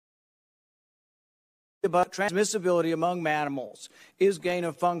about transmissibility among mammals is gain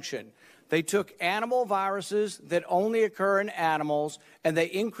of function. They took animal viruses that only occur in animals, and they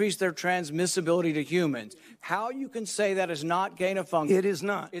increased their transmissibility to humans. How you can say that is not gain of function? It is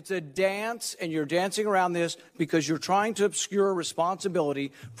not. It's a dance, and you're dancing around this because you're trying to obscure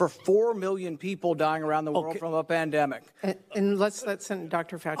responsibility for 4 million people dying around the world from a pandemic. And let's send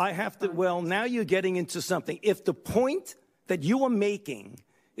Dr. Fauci. I have to, well, now you're getting into something. If the point that you are making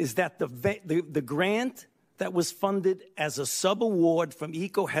is that the grant that was funded as a sub-award from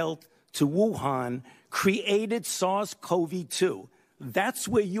EcoHealth to Wuhan created SARS-CoV-2. That's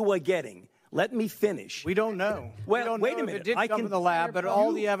where you are getting. Let me finish. We don't know. Well, wait a It minute. did come from the lab, but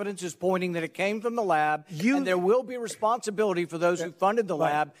all the evidence is pointing that it came from the lab, and there will be responsibility for those who funded the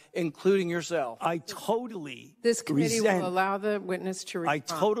lab, including yourself. I totally This committee will allow the witness to respond.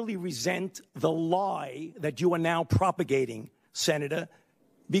 I totally resent the lie that you are now propagating, Senator,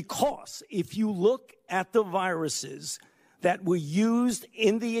 because if you look at the viruses that were used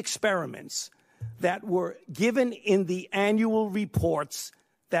in the experiments, that were given in the annual reports,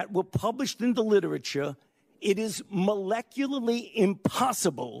 that were published in the literature, it is molecularly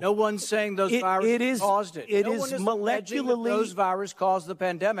impossible. No one's saying those viruses caused it. It no is one is molecularly. Those viruses caused the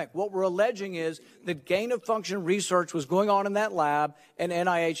pandemic. What we're alleging is that gain of function research was going on in that lab, and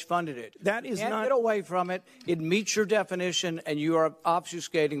NIH funded it. That is not. not. Get away from it. It meets your definition, and you are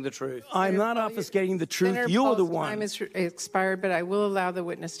obfuscating the truth. I'm not obfuscating the truth. Senator You're Paul's the one. time is expired, but I will allow the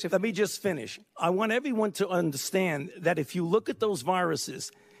witness to. Let me just finish. I want everyone to understand that if you look at those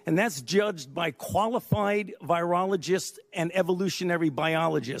viruses, and that's judged by qualified virologists and evolutionary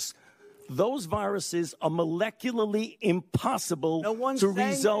biologists, those viruses are molecularly impossible to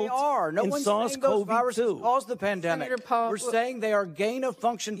result in SARS-CoV-2. Viruses caused the pandemic. Senator Paul, we're saying they are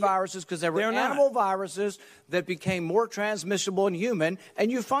gain-of-function viruses because they were animal viruses that became more transmissible in human,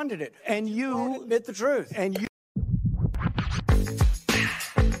 and you funded it. And you admit the truth. And you.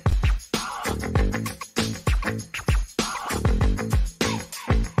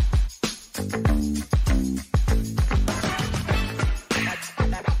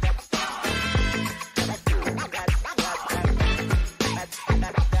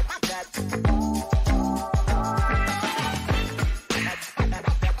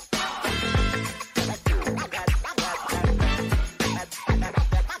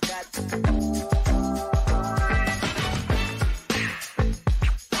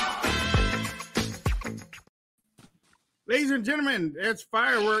 Ladies and gentlemen, it's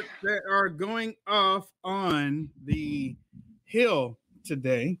fireworks that are going off on the Hill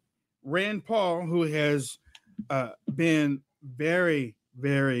today. Rand Paul, who has been very,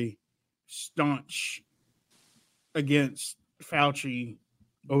 very staunch against Fauci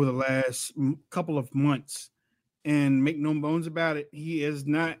over the last couple of months, and make no bones about it, he is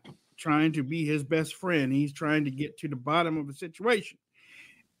not trying to be his best friend. He's trying to get to the bottom of the situation.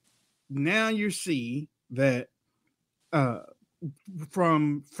 Now you see that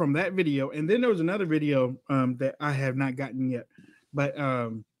from that video, and then there was another video that I have not gotten yet, but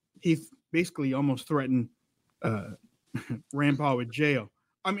he basically almost threatened Rand Paul with jail.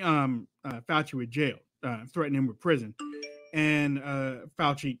 Fauci with jail, threatened him with prison, and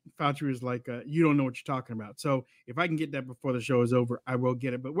Fauci was like, "You don't know what you're talking about." So if I can get that before the show is over, I will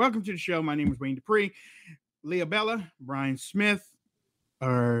get it. But welcome to the show. My name is Wayne Dupree. Leah Bella, Brian Smith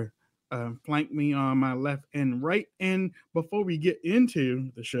are flank me on my left and right. And before we get into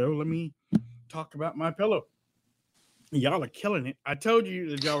the show, let me talk about my pillow. Y'all are killing it. I told you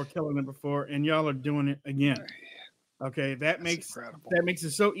that y'all were killing it before, and y'all are doing it again. Okay, that makes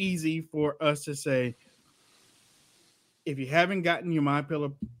it so easy for us to say, if you haven't gotten your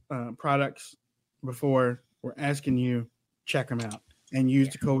MyPillow products before, we're asking you, check them out and use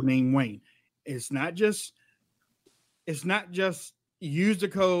the code name Wayne. It's not just use the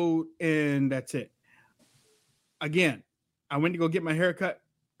code and that's it. Again, I went to go get my hair cut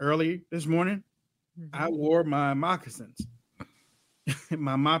early this morning. I wore my moccasins,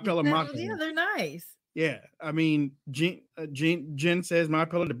 my MyPillow moccasins. Yeah, they're nice. Yeah, I mean, Jen says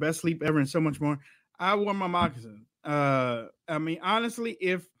MyPillow the best sleep ever and so much more. I wore my moccasins. I mean, honestly,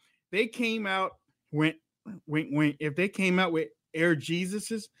 if they came out if they came out with Air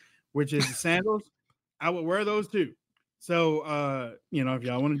Jesuses, which is the sandals, I would wear those too. So, if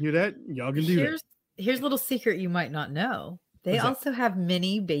y'all want to do that, y'all can do that. Here's a little secret you might not know. They also have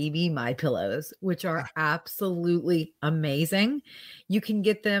mini baby MyPillows, which are absolutely amazing. You can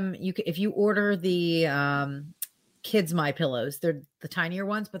get them. If you order the kids My Pillows. They're the tinier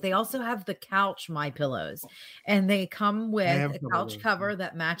ones, but they also have the couch My Pillows, and they come with a couch cover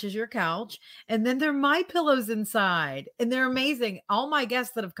that matches your couch, and then they're My Pillows inside, and they're amazing. All my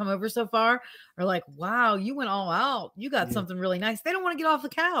guests that have come over so far are like, wow, you went all out. You got something really nice. They don't want to get off the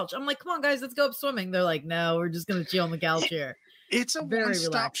couch. I'm like, come on, guys, let's go up swimming. They're like, no, we're just going to chill on the couch here. It's a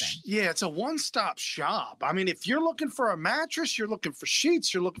one-stop. It's a one-stop shop. I mean, if you're looking for a mattress, you're looking for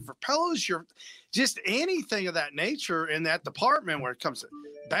sheets, you're looking for pillows, you're just anything of that nature in that department where it comes to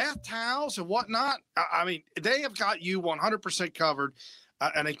bath towels and whatnot. I mean, they have got you 100% covered.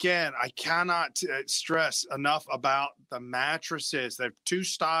 And again, I cannot stress enough about the mattresses. They have two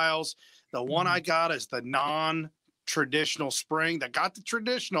styles. The one I got is the non-traditional spring. I got the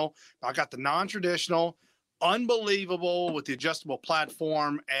traditional. I got the non-traditional. Unbelievable with the adjustable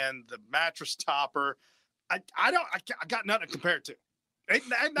platform and the mattress topper. I got nothing to compare it to. It's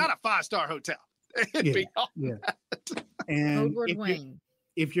not a 5-star hotel. And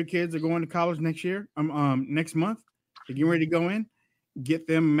if your kids are going to college next year, next month, they're getting ready to go in, get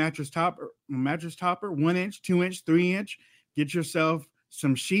them a mattress topper, 1 inch, 2 inch, 3 inch. Get yourself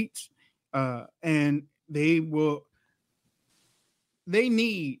some sheets, and they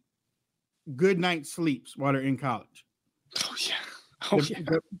need good night's sleeps while they're in college.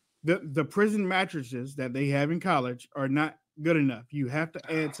 The prison mattresses that they have in college are not good enough. You have to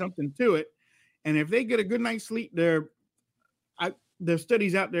add something to it. And if they get a good night's sleep, there's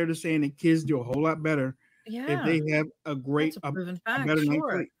studies out there that saying that kids do a whole lot better if they have a better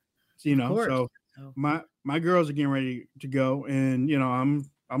night's sleep. So my girls are getting ready to go, and I'm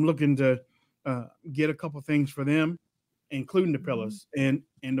looking to get a couple things for them, including the pillows and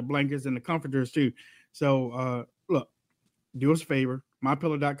the blankets and the comforters too. So look, do us a favor,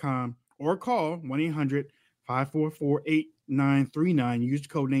 mypillow.com, or call 1-800-544-8939. Use the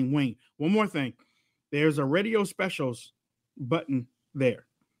code name Wayne. One more thing, there's a radio specials button there.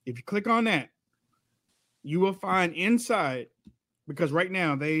 If you click on that, you will find inside, because right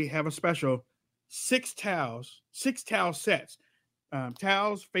now they have a special 6 towel sets,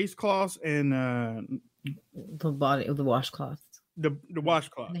 towels, face cloths, and the washcloths, the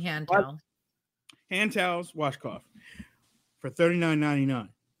washcloth, the hand towels, washcloth for $39.99.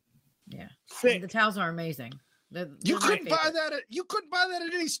 Yeah, the towels are amazing. You couldn't buy that at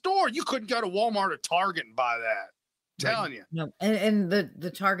any store. You couldn't go to Walmart or Target and buy that. Telling you. No, and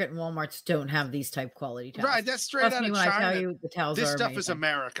the Target and Walmarts don't have these type quality towels. Right, that's straight out of China. I tell you, the towels this are stuff amazing. Is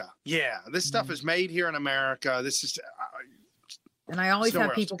America. Yeah, this stuff is made here in America. This is. And I always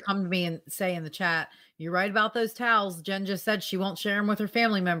have people come to me and say in the chat, "You're right about those towels." Jen just said she won't share them with her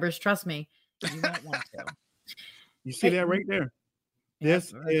family members. Trust me, you won't want to. You see that right there?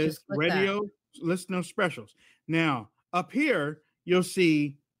 This is radio listener specials. Now up here, you'll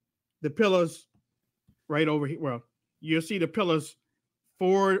see the pillows right over here. Well, you'll see the pillows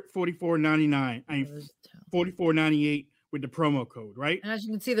for $44.99. $44.98 with the promo code, right? And as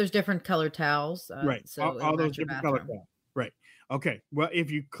you can see, there's different color towels. Right. So all those different color towels. Right. Okay. Well, if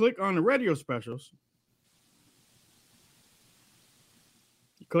you click on the radio specials,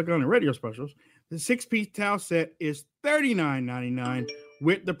 the 6-piece towel set is $39.99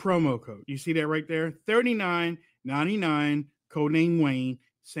 with the promo code. You see that right there? $39.99, codename Wayne.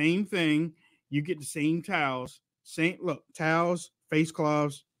 Same thing. You get the same towels. Towels, face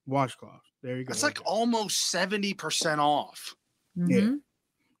cloths, washcloths. There you go. That's like almost 70% off. Yeah.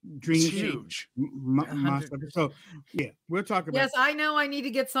 It's huge. So we'll talk about. Yes, I know. I need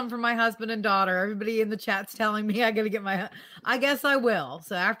to get some for my husband and daughter. Everybody in the chat's telling me I got to get I guess I will.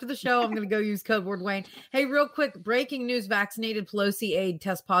 So after the show, I'm going to go use code word Wayne. Hey, real quick, breaking news: vaccinated Pelosi aide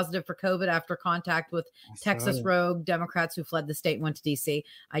tests positive for COVID after contact with Texas rogue Democrats who fled the state and went to DC.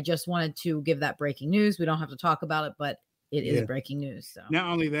 I just wanted to give that breaking news. We don't have to talk about it, but it is breaking news. So not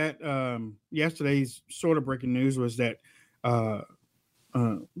only that, yesterday's sort of breaking news was that.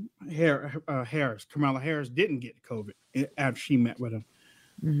 Kamala Harris didn't get COVID after she met with him.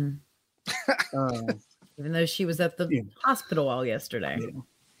 Mm-hmm. Even though she was at the hospital all yesterday.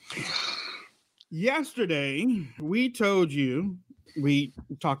 Yeah. Yesterday, we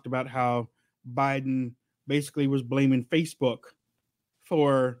talked about how Biden basically was blaming Facebook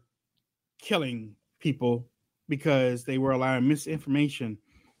for killing people because they were allowing misinformation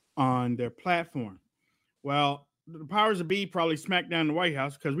on their platform. Well, the powers that be probably smacked down the White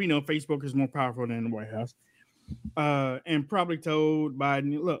House, because we know Facebook is more powerful than the White House, and probably told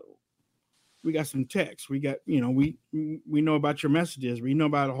Biden, look, we got some text. We got, we know about your messages. We know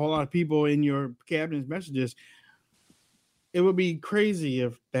about a whole lot of people in your cabinet's messages. It would be crazy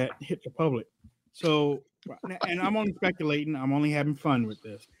if that hit the public. So, and I'm only speculating. I'm only having fun with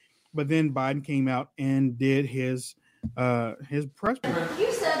this. But then Biden came out and did his his press.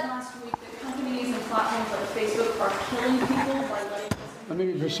 You said last week that companies and platforms like Facebook are killing people by letting. Let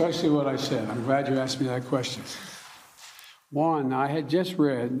me be precisely what I said. I'm glad you asked me that question. One, I had just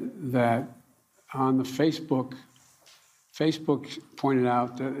read that on the Facebook pointed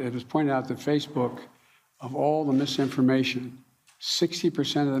out that it was pointed out that Facebook, of all the misinformation,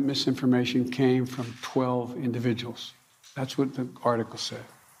 60% of the misinformation came from 12 individuals. That's what the article said.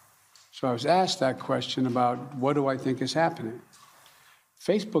 So I was asked that question about what do I think is happening.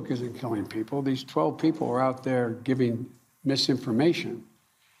 Facebook isn't killing people. These 12 people are out there giving misinformation.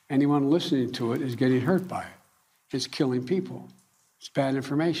 Anyone listening to it is getting hurt by it. It's killing people. It's bad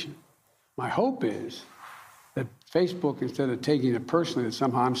information. My hope is that Facebook, instead of taking it personally that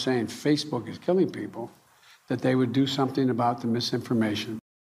somehow I'm saying Facebook is killing people, that they would do something about the misinformation.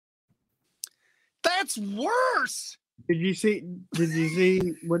 That's worse. Did you see what he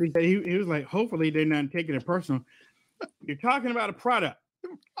said? He was like, hopefully they're not taking it personal. You're talking about a product.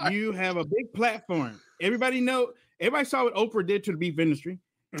 You have a big platform. Everybody saw what Oprah did to the beef industry.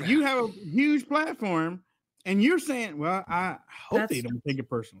 You have a huge platform. And you're saying, well, I hope they don't take it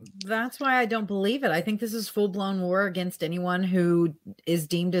personally. That's why I don't believe it. I think this is full-blown war against anyone who is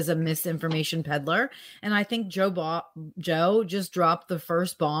deemed as a misinformation peddler. And I think Joe just dropped the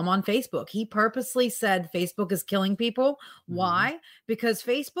first bomb on Facebook. He purposely said Facebook is killing people. Mm-hmm. Why? Because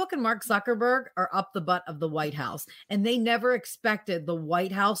Facebook and Mark Zuckerberg are up the butt of the White House, and they never expected the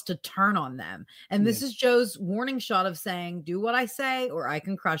White House to turn on them. And this is Joe's warning shot of saying, do what I say or I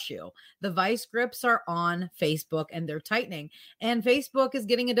can crush you. The vice grips are on Facebook and they're tightening, and Facebook is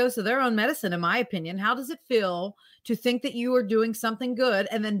getting a dose of their own medicine, in my opinion. How does it feel to think that you are doing something good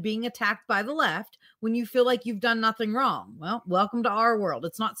and then being attacked by the left when you feel like you've done nothing wrong? Well, welcome to our world.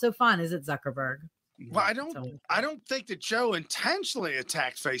 It's not so fun, is it, Zuckerberg? Well, I don't think that Joe intentionally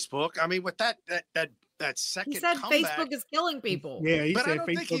attacked Facebook. I mean, with that second, he said comeback, Facebook is killing people. Yeah, but I don't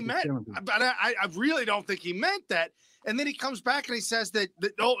think he meant. But I really don't think he meant that. And then he comes back and he says that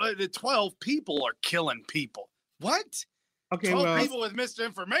the 12 people are killing people. What? Okay, 12 people with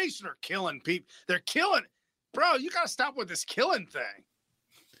misinformation are killing people. They're killing. Bro, you got to stop with this killing thing.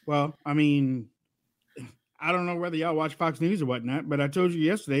 Well, I mean, I don't know whether y'all watch Fox News or whatnot, but I told you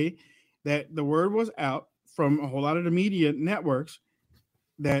yesterday that the word was out from a whole lot of the media networks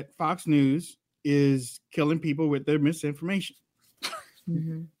that Fox News is killing people with their misinformation.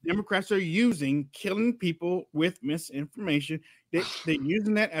 Mm-hmm. Democrats are using killing people with misinformation. They're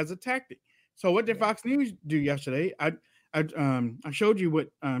using that as a tactic. So what did Fox News do yesterday? I showed you what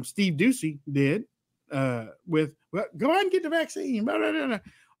Steve Doocy did with, well, go ahead and get the vaccine. Blah, blah, blah, blah.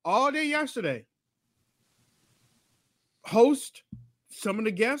 All day yesterday. Some of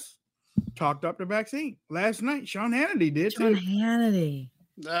the guests talked up the vaccine. Last night, Sean Hannity did too. Sean Hannity.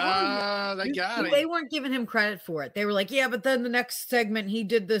 They weren't giving him credit for it. They were like, yeah, but then the next segment he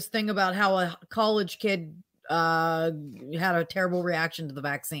did this thing about how a college kid had a terrible reaction to the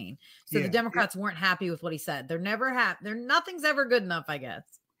vaccine. So the Democrats weren't happy with what he said. They're never happy. Nothing's ever good enough, I guess.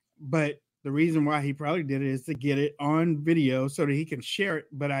 But the reason why he probably did it is to get it on video so that he can share it.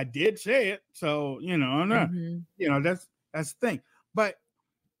 But I did say it, so that's the thing. But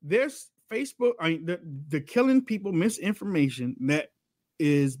there's Facebook, the killing people misinformation that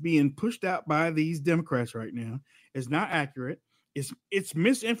is being pushed out by these Democrats right now is not accurate. It's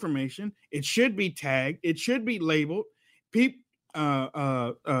misinformation. It should be tagged. It should be labeled. Some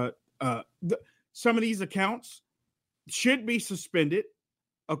of these accounts should be suspended.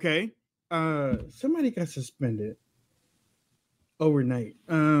 Okay. Somebody got suspended overnight.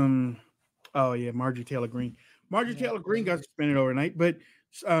 Marjorie Taylor Greene. Marjorie Taylor Greene got suspended overnight, but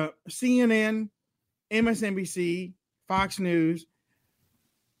CNN, MSNBC, Fox News,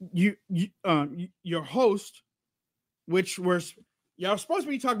 your host, which was y'all supposed to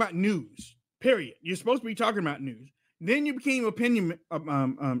be talking about news, period. You're supposed to be talking about news. Then you became opinion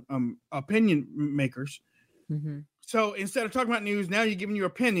makers. Mm-hmm. So instead of talking about news, now you're giving your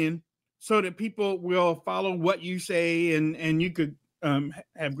opinion so that people will follow what you say and you could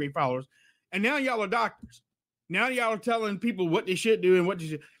have great followers. And now y'all are doctors. Now y'all are telling people what they should do and what they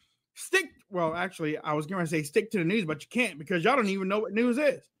should stick. Well, actually, I was going to say stick to the news, but you can't because y'all don't even know what news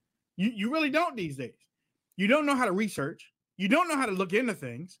is. You really don't these days. You don't know how to research. You don't know how to look into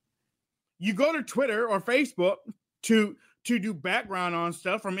things. You go to Twitter or Facebook to do background on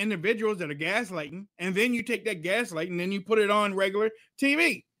stuff from individuals that are gaslighting, and then you take that gaslighting and then you put it on regular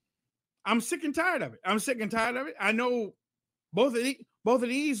TV. I'm sick and tired of it. I know both of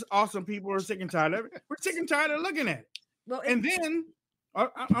these awesome people are sick and tired of it. We're sick and tired of looking at it. Well, and then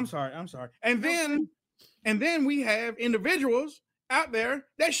I'm sorry. And then we have individuals out there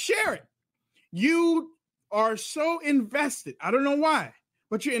that share it. You are so invested. I don't know why,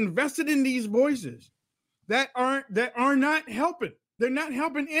 but you're invested in these voices that are not helping. They're not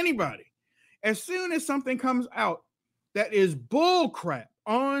helping anybody. As soon as something comes out that is bull crap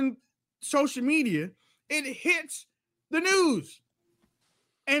on social media, it hits the news.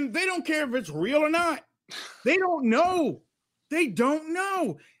 And they don't care if it's real or not. They don't know. They don't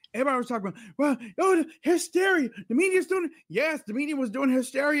know. Everybody was talking about, well, the hysteria. The media's doing it. Yes, the media was doing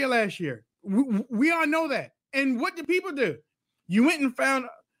hysteria last year. We all know that. And what did people do? You went and found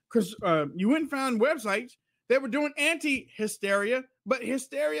websites that were doing anti-hysteria, but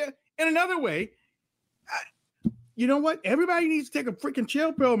hysteria in another way. You know what? Everybody needs to take a freaking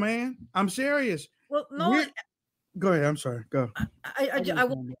chill pill, man. I'm serious. Well, no. Go ahead. I'm sorry. Go. I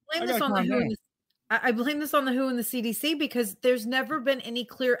will blame this on the WHO. I blame this on the WHO and the CDC because there's never been any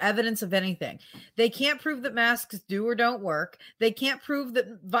clear evidence of anything. They can't prove that masks do or don't work. They can't prove that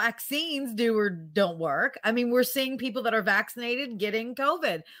vaccines do or don't work. I mean, we're seeing people that are vaccinated getting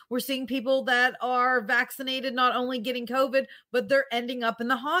COVID. We're seeing people that are vaccinated not only getting COVID, but they're ending up in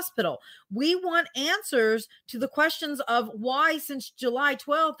the hospital. We want answers to the questions of why since July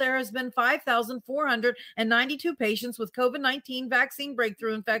 12th, there has been 5,492 patients with COVID-19 vaccine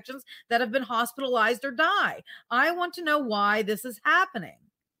breakthrough infections that have been hospitalized or die. I want to know why this is happening.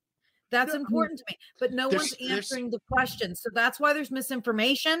 That's important to me, but no one's answering the question. So that's why there's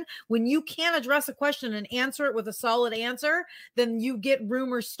misinformation. When you can't address a question and answer it with a solid answer, then you get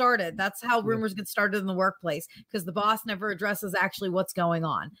rumors started. That's how rumors get started in the workplace, because the boss never addresses actually what's going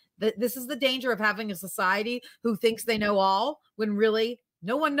on. This is the danger of having a society who thinks they know all when really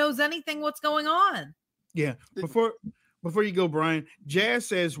no one knows anything what's going on. Yeah. Before you go, Brian, Jazz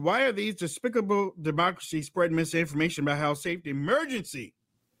says, why are these despicable democracies spreading misinformation about how safe the emergency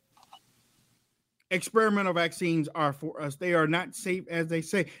experimental vaccines are for us? They are not safe as they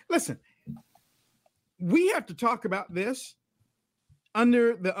say. Listen, we have to talk about this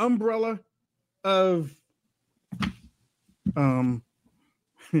under the umbrella of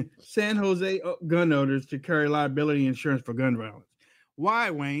San Jose gun owners to carry liability insurance for gun violence. Why,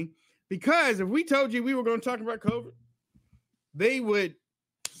 Wayne? Because if we told you we were going to talk about COVID, they would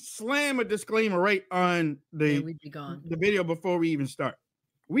slam a disclaimer right on the video before we even start.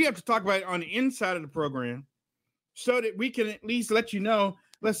 We have to talk about it on the inside of the program so that we can at least let you know,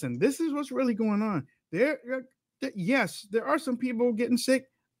 listen, this is what's really going on. Yes, there are some people getting sick,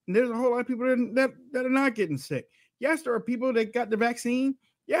 and there's a whole lot of people that are not getting sick. Yes, there are people that got the vaccine.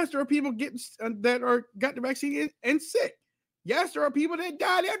 Yes, there are people got the vaccine and sick. Yes, there are people that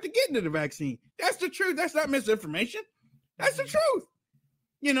died after getting the vaccine. That's the truth. That's not misinformation. That's the truth.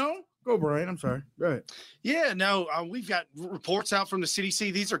 You know, go, Brian. I'm sorry. Go ahead. Yeah, no, we've got reports out from the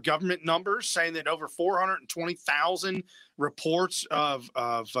CDC. These are government numbers saying that over 420,000 reports of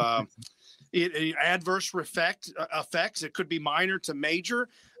adverse effects. It could be minor to major.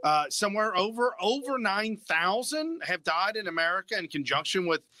 Somewhere over 9,000 have died in America in conjunction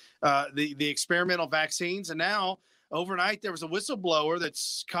with the experimental vaccines. And now, overnight, there was a whistleblower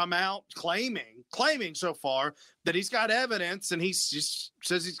that's come out claiming so far that he's got evidence, and he just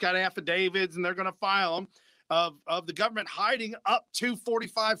says he's got affidavits, and they're going to file them of the government hiding up to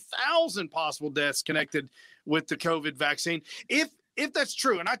 45,000 possible deaths connected with the COVID vaccine. If that's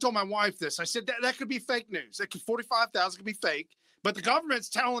true, and I told my wife this, I said that could be fake news. 45,000 could be fake, but the government's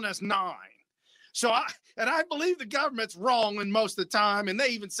telling us 9. So I believe the government's wrong in most of the time, and they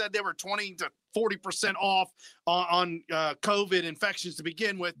even said they were 20 to 40% off on COVID infections to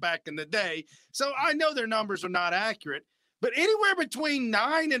begin with back in the day. So I know their numbers are not accurate, but anywhere between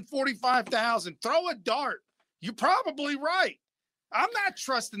 9 and 45,000, throw a dart. You're probably right. I'm not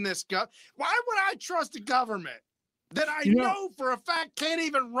trusting this guy. Why would I trust a government that I know for a fact can't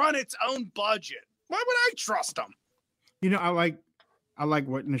even run its own budget? Why would I trust them? You know, I like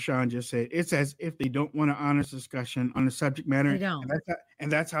what Nishan just said. It's as if they don't want an honest discussion on the subject matter. They don't.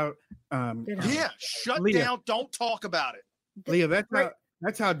 And that's how shut Leah, down. Don't talk about it. Leah,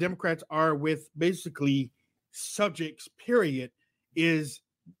 that's how Democrats are with basically subjects, period, is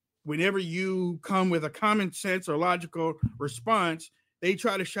whenever you come with a common sense or logical response, they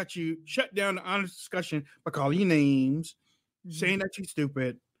try to shut down the honest discussion by calling you names, saying that you're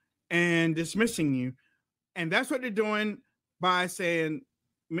stupid, and dismissing you. And that's what they're doing by saying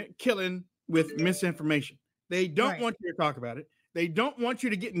killing with misinformation. They don't want you to talk about it. They don't want you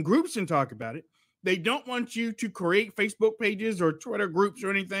to get in groups and talk about it. They don't want you to create Facebook pages or Twitter groups or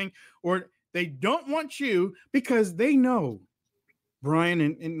anything, or they don't want you because they know, Brian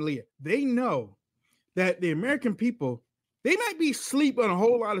and Leah, they know that the American people, they might be asleep on a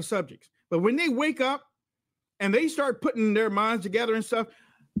whole lot of subjects, but when they wake up and they start putting their minds together and stuff,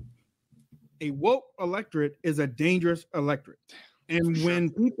 a woke electorate is a dangerous electorate. And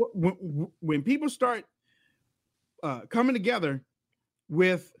when people start coming together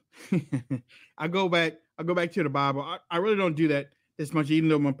with, I go back to the Bible. I really don't do that this much, even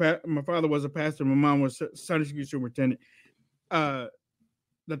though my father was a pastor, my mom was Sunday school superintendent. The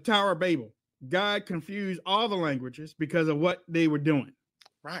Tower of Babel, God confused all the languages because of what they were doing.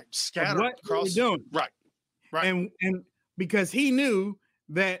 Right, scattered across. Doing. Right. And because he knew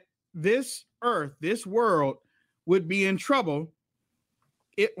that this earth, this world, would be in trouble.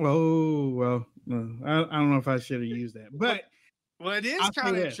 I don't know if I should have used that, but it is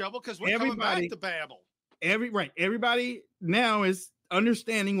kind of in trouble because we're coming back to Babel. Everybody now is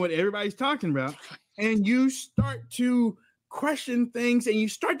understanding what everybody's talking about, and you start to question things and you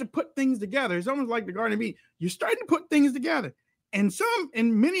start to put things together. It's almost like the Garden of Eden. You're starting to put things together, and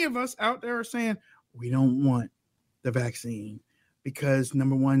many of us out there are saying we don't want the vaccine because,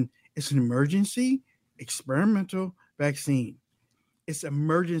 number one, it's an emergency experimental vaccine. It's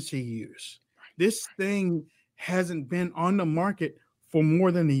emergency use. This thing hasn't been on the market for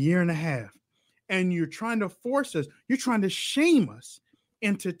more than a year and a half. And you're trying to force us, you're trying to shame us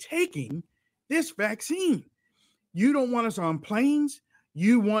into taking this vaccine. You don't want us on planes.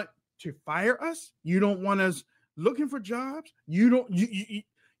 You want to fire us. You don't want us looking for jobs.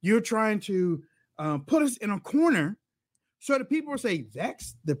 You're trying to put us in a corner so that people will say,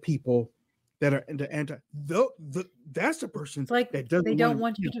 that's the people that are into that's the person. It's like that doesn't they don't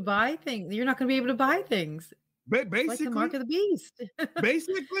want you to buy things. You're not going to be able to buy things. Basically, like the mark of the beast.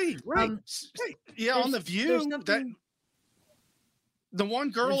 Basically, right? On The View, that the one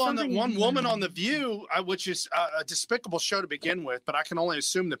girl on the one woman on The View, which is a despicable show to begin with, but I can only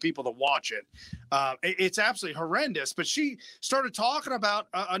assume the people that watch it. It's absolutely horrendous. But she started talking about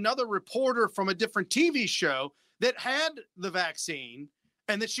another reporter from a different TV show that had the vaccine,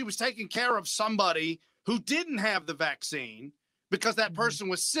 and that she was taking care of somebody who didn't have the vaccine because that person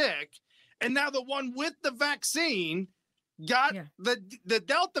was sick. And now the one with the vaccine got the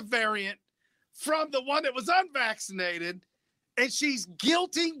Delta variant from the one that was unvaccinated. And she's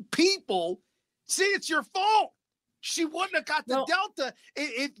guilting people. See, it's your fault. She wouldn't have got the Delta.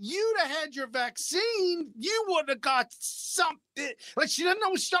 If you'd have had your vaccine, you wouldn't have got something. Like, she doesn't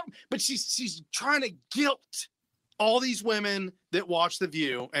know something, but she's trying to guilt all these women that watch The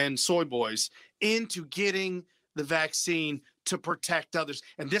View and soy boys into getting the vaccine to protect others.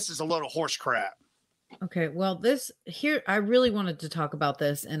 And this is a load of horse crap. Okay. Well, I really wanted to talk about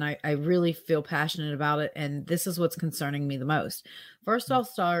this, and I really feel passionate about it. And this is what's concerning me the most. First, I'll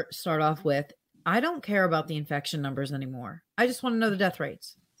start off with, I don't care about the infection numbers anymore. I just want to know the death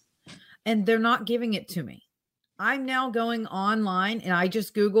rates, and they're not giving it to me. I'm now going online and I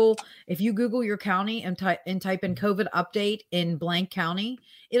just Google, if you Google your county and type in COVID update in blank county,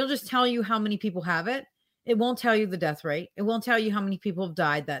 it'll just tell you how many people have it. It won't tell you the death rate. It won't tell you how many people have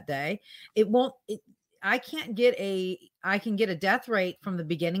died that day. I can get a death rate from the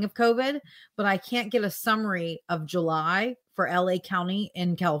beginning of COVID, but I can't get a summary of July for LA County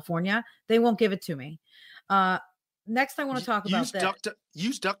in California. They won't give it to me. Next, I want to talk about that.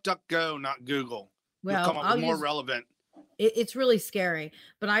 Use DuckDuckGo, not Google. Well, come up with more relevant. It's really scary,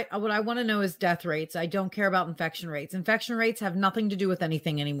 but what I want to know is death rates. I don't care about infection rates. Infection rates have nothing to do with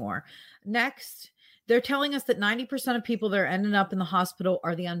anything anymore. Next, they're telling us that 90% of people that are ending up in the hospital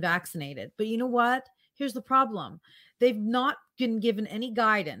are the unvaccinated. But you know what? Here's the problem. They've not been given any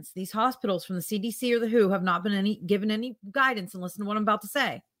guidance. These hospitals from the CDC or the WHO have not been given any guidance, and listen to what I'm about to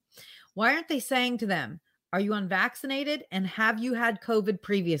say. Why aren't they saying to them, are you unvaccinated and have you had COVID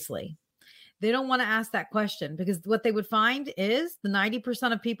previously? They don't want to ask that question, because what they would find is the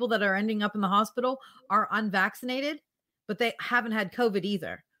 90% of people that are ending up in the hospital are unvaccinated, but they haven't had COVID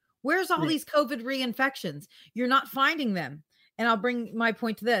either. Where's all these COVID reinfections? You're not finding them. And I'll bring my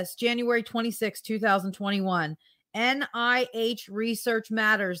point to this. January 26, 2021, NIH Research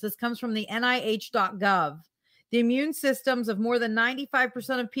Matters. This comes from the NIH.gov. The immune systems of more than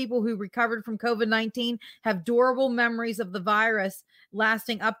 95% of people who recovered from COVID-19 have durable memories of the virus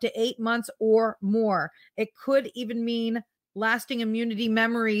lasting up to 8 months or more. It could even mean lasting immunity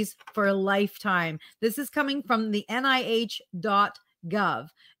memories for a lifetime. This is coming from the NIH.gov.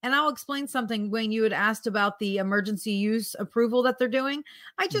 And I'll explain something. When you had asked about the emergency use approval that they're doing,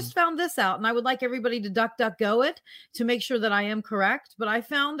 I just found this out, and I would like everybody to DuckDuckGo it to make sure that I am correct. But I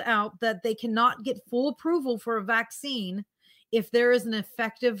found out that they cannot get full approval for a vaccine if there is an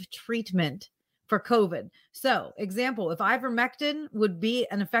effective treatment for COVID. So, example, if ivermectin would be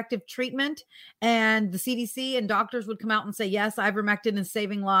an effective treatment and the CDC and doctors would come out and say, yes, ivermectin is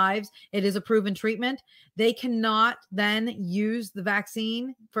saving lives, it is a proven treatment, they cannot then use the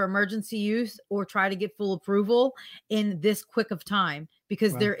vaccine for emergency use or try to get full approval in this quick of time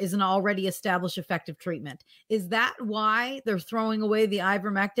because there is an already established effective treatment. Is that why they're throwing away the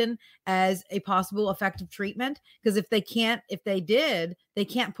ivermectin as a possible effective treatment? Because if they can't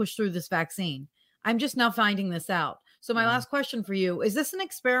push through this vaccine. I'm just now finding this out. So my last question for you, is this an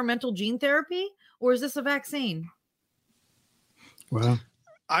experimental gene therapy or is this a vaccine? Well,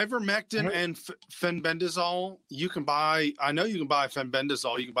 ivermectin and fenbendazole, I know you can buy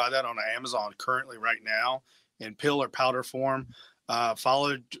fenbendazole. You can buy that on Amazon currently right now in pill or powder form.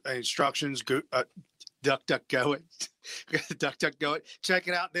 Follow instructions. DuckDuckGo it. DuckDuckGo it. Check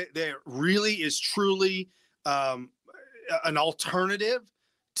it out. There really is truly an alternative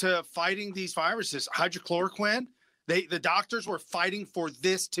to fighting these viruses. Hydrochloroquine, the doctors were fighting for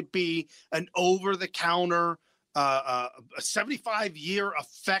this to be an over-the-counter, a 75-year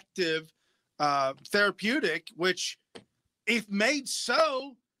effective therapeutic, which if made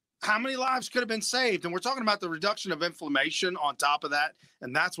so, how many lives could have been saved? And we're talking about the reduction of inflammation on top of that.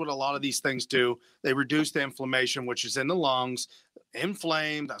 And that's what a lot of these things do. They reduce the inflammation, which is in the lungs,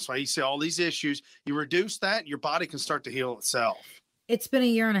 inflamed. That's why you see all these issues. You reduce that, your body can start to heal itself. It's been a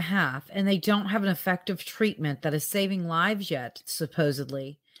year and a half, and they don't have an effective treatment that is saving lives yet, supposed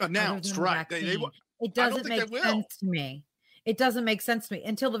Announced, right. It doesn't make sense to me. It doesn't make sense to me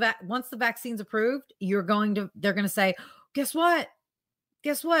until once the vaccine's approved, they're going to say, guess what?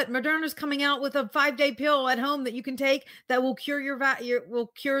 Moderna's coming out with a 5-day pill at home that you can take that will cure your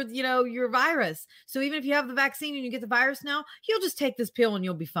virus. So even if you have the vaccine and you get the virus now, you'll just take this pill and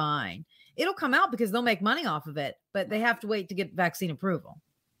you'll be fine. It'll come out because they'll make money off of it, but they have to wait to get vaccine approval.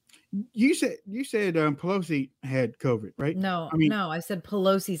 You said Pelosi had COVID, right? No, I said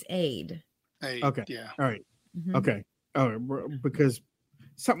Pelosi's aide. Okay. Yeah. All right. Mm-hmm. Okay. All right. Because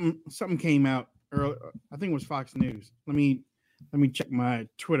something came out early. I think it was Fox News. Let me check my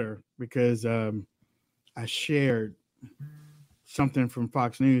Twitter because I shared something from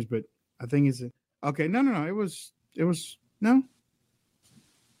Fox News, but I think it's okay. No. It was no.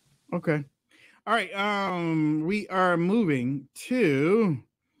 Okay. All right. We are moving to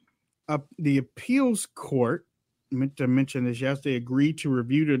the appeals court. I meant to mention this yesterday. Agreed to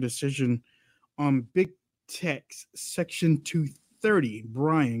review the decision on Big Tech's Section 230.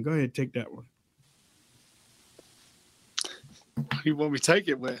 Brian, go ahead, take that one. What do you want me to take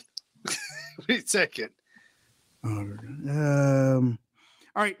it with? What do you take it? All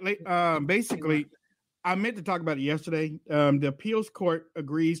right. Basically, I meant to talk about it yesterday. The appeals court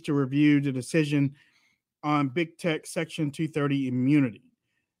agrees to review the decision on Big Tech Section 230 immunity.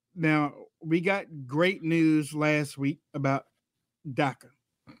 Now, we got great news last week about DACA.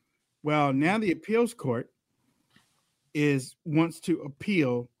 Well, now the appeals court wants to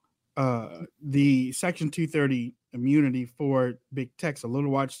appeal the Section 230 immunity for Big Tech's, a Little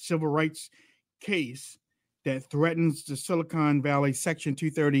Watch civil rights case that threatens the Silicon Valley. Section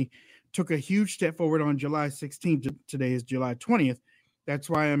 230 took a huge step forward on July 16th. Today is July 20th. That's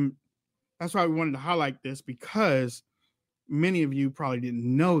why we wanted to highlight this, because many of you probably didn't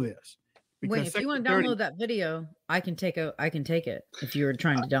know this. Wait, if you want to download that video, I can take it if you were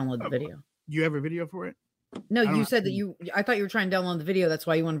trying to download the video. You have a video for it? No, you said that I thought you were trying to download the video. That's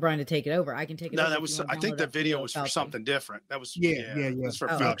why you wanted Brian to take it over. I can take it over. No, I think the video was for something different. That was, It's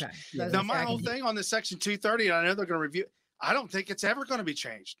for okay. Now, my whole thing on the Section 230, and I know they're going to review, I don't think it's ever going to be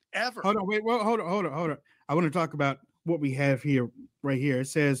changed, ever. Hold on. I want to talk about what we have here, right here. It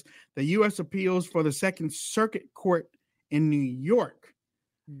says the U.S. Appeals for the Second Circuit Court in New York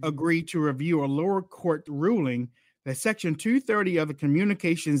agreed to review a lower court ruling that Section 230 of the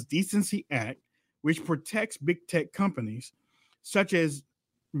Communications Decency Act, which protects big tech companies such as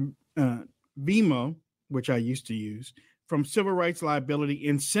Vimeo, which I used to use, from civil rights liability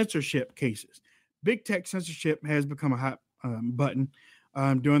in censorship cases. Big tech censorship has become a hot button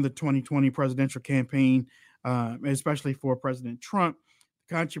during the 2020 presidential campaign, especially for President Trump.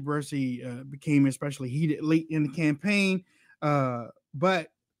 The controversy became especially heated late in the campaign, but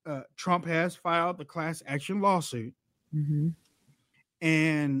Trump has filed the class action lawsuit. Mm-hmm.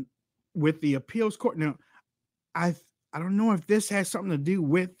 And with the appeals court, now, I don't know if this has something to do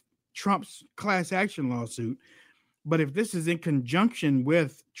with Trump's class action lawsuit, but if this is in conjunction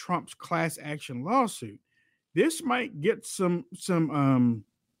with Trump's class action lawsuit, this might get some.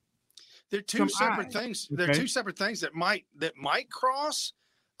 They're two separate things. They're two separate things that might cross.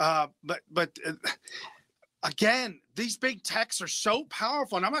 But again, these big techs are so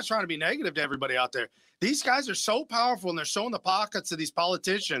powerful, and I'm not trying to be negative to everybody out there. These guys are so powerful, and they're so in the pockets of these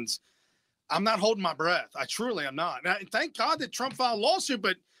politicians. I'm not holding my breath. I truly am not. And thank God that Trump filed a lawsuit,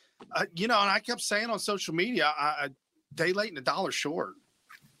 but, and I kept saying on social media, a day late and a dollar short.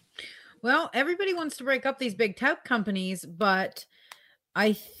 Well, everybody wants to break up these big tech companies, but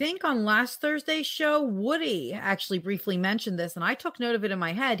I think on last Thursday's show, Woody actually briefly mentioned this, and I took note of it in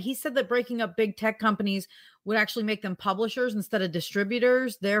my head. He said that breaking up big tech companies would actually make them publishers instead of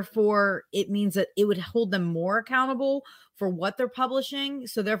distributors. Therefore, it means that it would hold them more accountable for what they're publishing.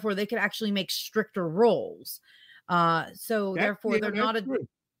 So therefore, they could actually make stricter rules. Therefore, they're not a... True.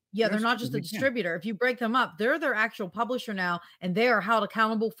 Yeah, they're not just a distributor. If you break them up, they're their actual publisher now, and they are held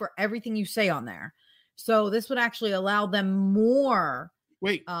accountable for everything you say on there. So this would actually allow them more.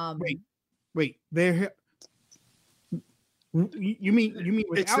 Wait. They're you mean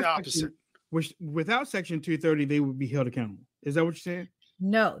it's the opposite. Without Section 230, they would be held accountable. Is that what you're saying?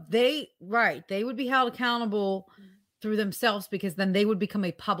 No, they would be held accountable through themselves, because then they would become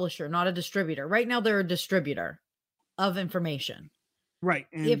a publisher, not a distributor. Right now, they're a distributor of information. Right.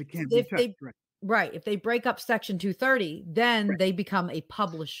 And if they break up Section 230, then they become a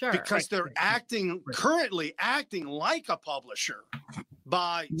publisher. Because they're currently acting like a publisher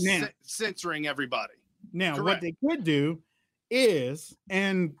by censoring everybody. Now, what they could do is,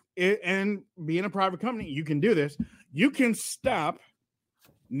 and being a private company, you can do this. You can stop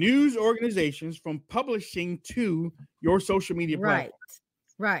news organizations from publishing to your social media platform.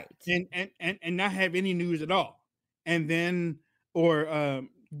 Right. And not have any news at all. And then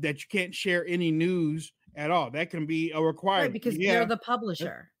that you can't share any news at all. That can be a requirement. Right, because they're the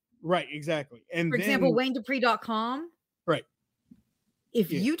publisher. Right, exactly. And for example, WayneDupree.com. Right.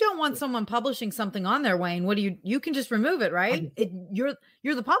 If you don't want someone publishing something on there, Wayne, what do you can just remove it, right? You're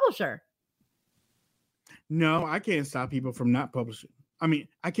the publisher. No, I can't stop people from not publishing. I mean,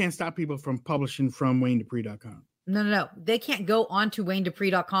 I can't stop people from publishing from WayneDupree.com. No. They can't go onto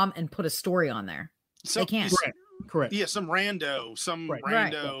WayneDupree.com and put a story on there. They can't. Correct. Yeah, some rando.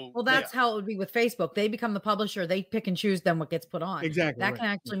 Right. Well, that's how it would be with Facebook. They become the publisher. They pick and choose then what gets put on. Exactly. That can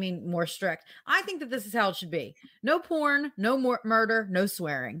actually mean more strict. I think that this is how it should be. No porn, no more murder, no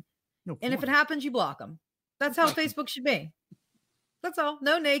swearing. And if it happens, you block them. That's how Facebook should be. That's all.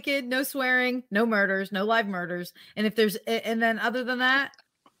 No naked, no swearing, no murders, no live murders. And then other than that,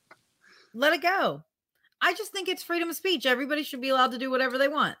 let it go. I just think it's freedom of speech. Everybody should be allowed to do whatever they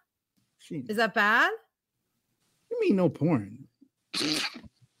want. Is that bad? You mean no porn?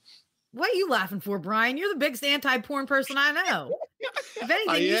 What are you laughing for, Brian? You're the biggest anti-porn person I know. If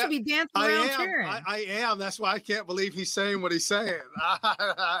anything, you should be dancing around cheering. I am. That's why I can't believe he's saying what he's saying.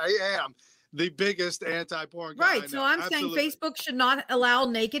 I am the biggest anti-porn guy. Right. So I'm saying Facebook should not allow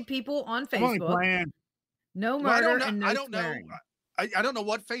naked people on Facebook. No murder and no swearing. I don't know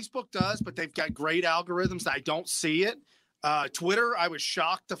what Facebook does, but they've got great algorithms. I don't see it. Twitter, I was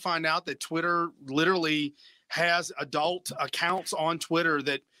shocked to find out that Twitter literally has adult accounts on Twitter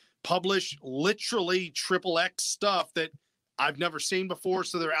that publish literally XXX stuff that I've never seen before.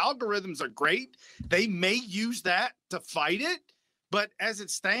 So their algorithms are great. They may use that to fight it, but as it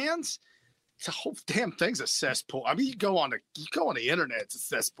stands, the whole damn thing's a cesspool. I mean, you go on the internet, it's a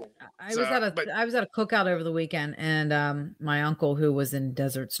cesspool. I was at a cookout over the weekend, and my uncle, who was in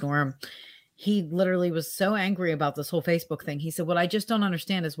Desert Storm, he literally was so angry about this whole Facebook thing. He said, "What I just don't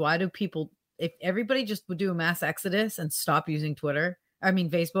understand is why do people, if everybody just would do a mass exodus and stop using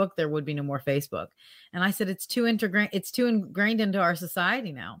Facebook, there would be no more Facebook." And I said, it's too ingrained into our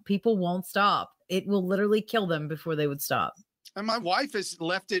society now. People won't stop. It will literally kill them before they would stop. And my wife has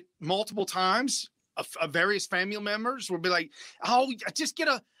left it multiple times. Various family members will be like, "Oh, just get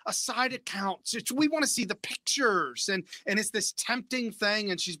a side account. We want to see the pictures." And it's this tempting thing.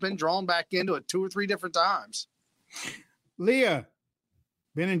 And she's been drawn back into it 2 or 3 different times. Leah,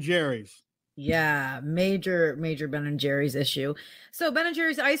 Ben & Jerry's. Yeah, major Ben & Jerry's issue. So Ben &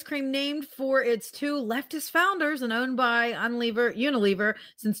 Jerry's ice cream, named for its 2 leftist founders and owned by Unilever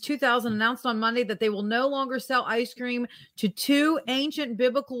since 2000, announced on Monday that they will no longer sell ice cream to 2 ancient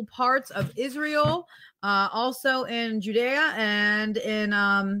biblical parts of Israel, also in Judea and in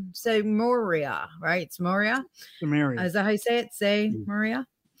Samaria, right? Samaria. Is that how you say it? Samaria?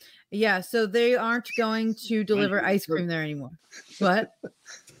 Yeah, so they aren't going to deliver ice cream there anymore. What?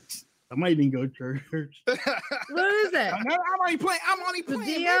 I might even go to church. What is it? I'm only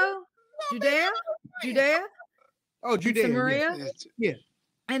playing. Judea? Oh, Judea. Samaria? Yeah.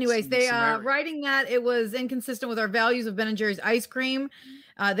 Anyways, they writing that it was inconsistent with our values of Ben & Jerry's ice cream.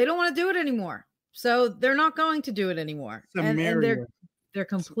 They don't want to do it anymore. So they're not going to do it anymore. And they're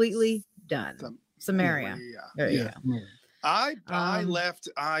completely done. Samaria. There you go. I left.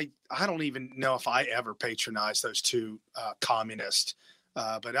 I don't even know if I ever patronized those two communists,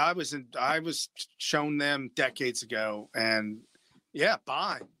 but I was shown them decades ago, and yeah,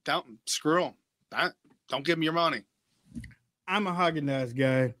 bye. Don't screw them. Don't give them your money. I'm a Haagen-Dazs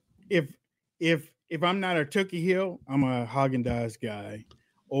guy. If I'm not a Turkey Hill, I'm a Haagen-Dazs guy,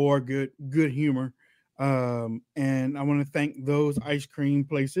 or good humor. And I want to thank those ice cream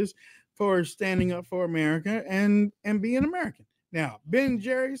places for standing up for America and being American. Now, Ben &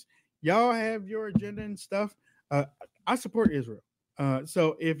 Jerry's, y'all have your agenda and stuff. I support Israel.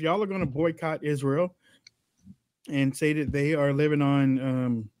 So if y'all are going to boycott Israel and say that they are living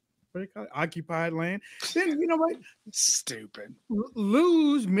on what do you call it? Occupied land, then you know what? Stupid.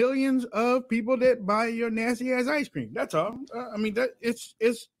 Lose millions of people that buy your nasty ass ice cream. That's all. I mean, that it's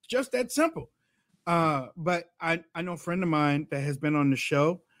just that simple. But I know a friend of mine that has been on the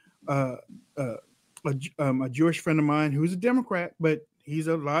show, a Jewish friend of mine who's a Democrat, but he's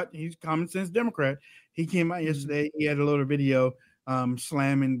common sense Democrat. He came out yesterday. He had a little video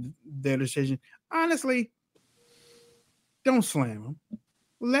slamming their decision. Honestly, don't slam them.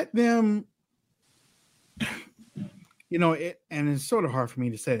 Let them, you know, and it's sort of hard for me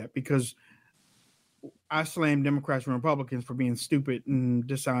to say that because I slam Democrats and Republicans for being stupid and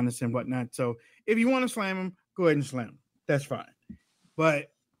dishonest and whatnot. So if you want to slam them, go ahead and slam them. That's fine.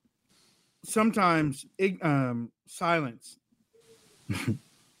 But sometimes silence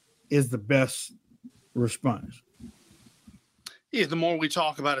is the best response. Yeah, the more we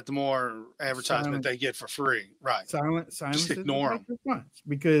talk about it, the more advertisement they get for free. Right. Silence Just ignore them. Response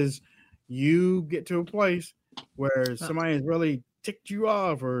because you get to a place where somebody has really ticked you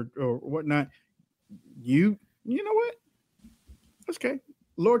off or whatnot. You know what? That's okay.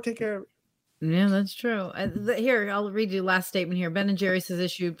 Lord, take care of it. Yeah, that's true. Here, I'll read you the last statement here. Ben & Jerry's has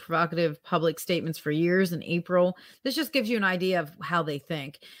issued provocative public statements for years in April. This just gives you an idea of how they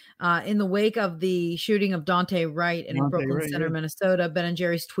think. In the wake of the shooting of Dante Wright in Brooklyn Center, Minnesota, Ben &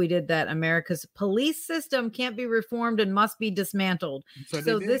 Jerry's tweeted that America's police system can't be reformed and must be dismantled.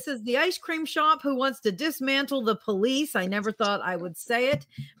 So this is the ice cream shop who wants to dismantle the police. I never thought I would say it,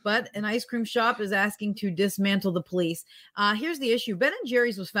 but an ice cream shop is asking to dismantle the police. Here's the issue. Ben &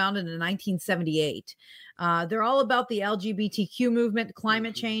 Jerry's was founded in 1978. They're all about the LGBTQ movement,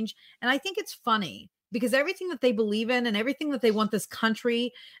 climate change, and I think it's funny because everything that they believe in and everything that they want this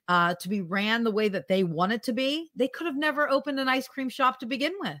country to be ran the way that they want it to be, they could have never opened an ice cream shop to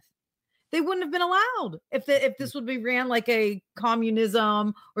begin with. They wouldn't have been allowed if this would be ran like a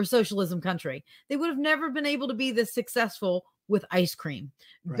communism or socialism country. They would have never been able to be this successful with ice cream.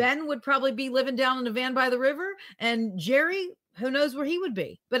 Right. Ben would probably be living down in a van by the river, and Jerry, who knows where he would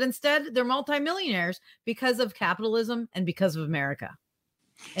be. But instead, they're multimillionaires because of capitalism and because of America.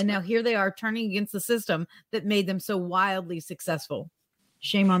 And now here they are turning against the system that made them so wildly successful.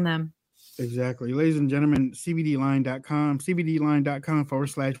 Shame on them. Exactly. Ladies and gentlemen, CBDLion.com,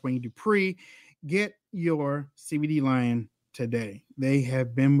 CBDLion.com/Wayne Dupree. Get your CBD Lion today. They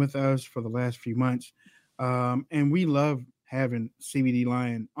have been with us for the last few months. And we love having CBD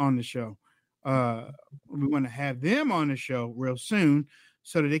Lion on the show. We want to have them on the show real soon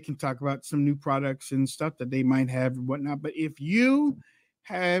so that they can talk about some new products and stuff that they might have and whatnot. But if you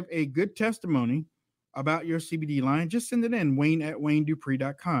have a good testimony about your CBD line, just send it in,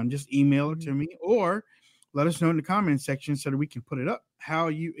 Wayne@WayneDupree.com. Just email it to me or let us know in the comment section so that we can put it up how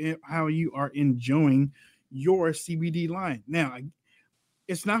you are enjoying your CBD line. Now,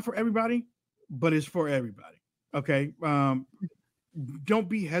 it's not for everybody, but it's for everybody. Okay. Don't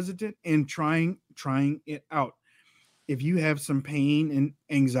be hesitant in trying it out. If you have some pain and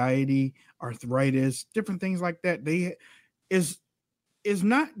anxiety, arthritis, different things like that, is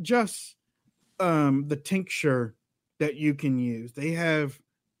not just the tincture that you can use. They have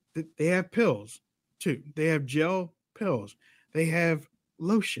pills too. They have gel pills. They have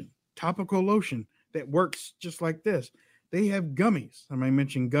lotion, topical lotion that works just like this. They have gummies. I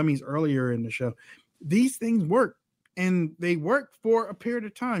mentioned gummies earlier in the show. These things work, and they work for a period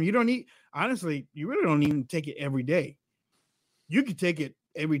of time. You really don't even take it every day. You could take it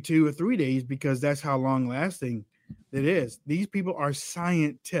every 2 or 3 days because that's how long lasting it is. These people are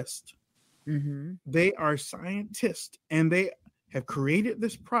scientists. Mm-hmm. They are scientists, and they have created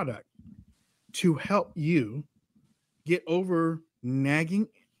this product to help you get over nagging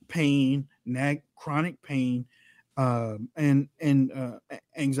pain, chronic pain, and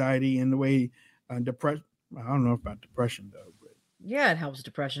anxiety, and the way depression. I don't know about depression though, but yeah, it helps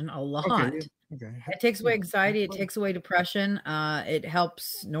depression a lot. Okay. It takes away anxiety. It takes away depression. It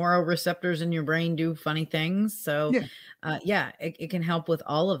helps neuroreceptors in your brain do funny things. So, it can help with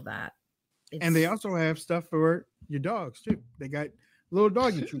all of that. And they also have stuff for your dogs too. They got little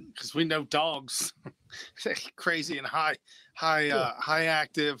doggy treats. Because we know dogs, crazy and high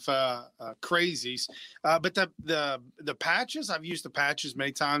active crazies. But the patches, I've used the patches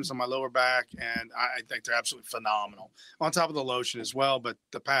many times on my lower back, and I think they're absolutely phenomenal. On top of the lotion as well, but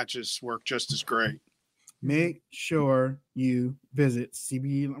the patches work just as great. Make sure you visit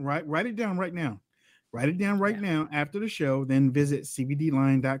CBD. Write it down right now. Write it down right now after the show. Then visit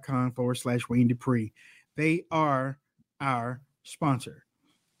cbdline.com/Wayne Dupree. They are our sponsor,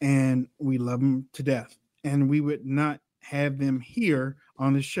 and we love them to death. And we would not have them here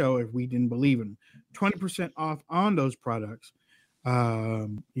on the show if we didn't believe in them. 20% off on those products.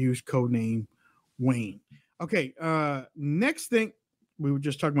 Use code name Wayne. Okay. Next thing, we were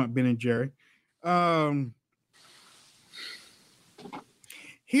just talking about Ben and Jerry.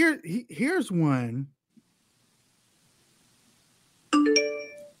 Here's one.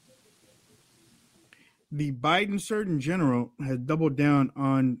 The Biden Surgeon General has doubled down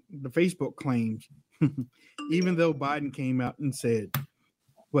on the Facebook claims, even though Biden came out and said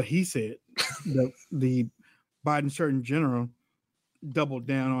what he said. The Biden Surgeon General doubled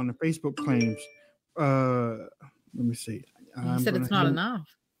down on the Facebook claims. Let me see. He said it's not enough.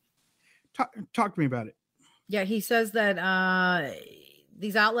 Talk to me about it. Yeah, he says that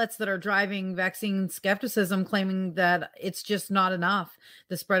these outlets that are driving vaccine skepticism, claiming that it's just not enough.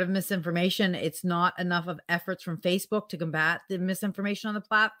 The spread of misinformation, it's not enough of efforts from Facebook to combat the misinformation on the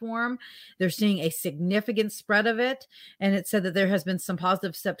platform. They're seeing a significant spread of it. And it said that there has been some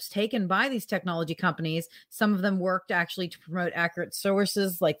positive steps taken by these technology companies. Some of them worked actually to promote accurate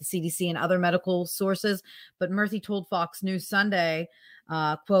sources like the CDC and other medical sources. But Murthy told Fox News Sunday,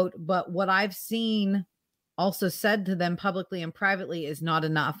 quote, "But what I've seen also said to them publicly and privately is not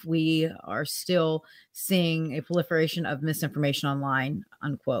enough. We are still seeing a proliferation of misinformation online,"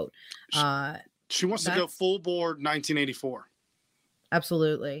 unquote. She wants to go full board 1984.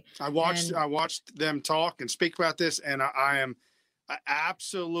 Absolutely. I watched them talk and speak about this, and I am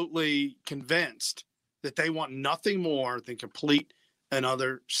absolutely convinced that they want nothing more than complete and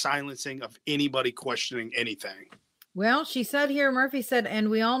utter silencing of anybody questioning anything. Well, she said here, Murphy said,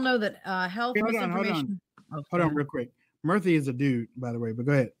 and we all know that health misinformation. Hold on real quick. Murthy is a dude, by the way, but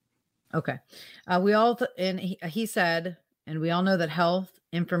go ahead. Okay. He said, and we all know that health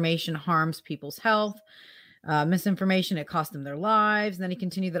information harms people's health. Misinformation, it cost them their lives. And then he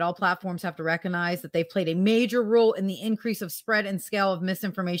continued that all platforms have to recognize that they've played a major role in the increase of spread and scale of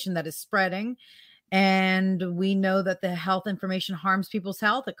misinformation that is spreading. And we know that the health information harms people's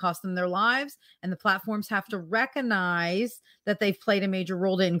health. It costs them their lives. And the platforms have to recognize that they've played a major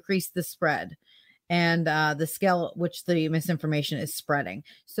role to increase the spread and the scale at which the misinformation is spreading.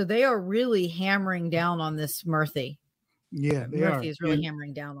 So they are really hammering down on this, Murthy. Yeah, Murphy is really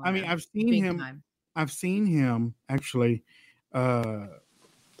hammering down on. I mean, I've seen him. Time. I've seen him actually.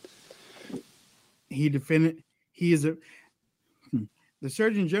 He defended. He is the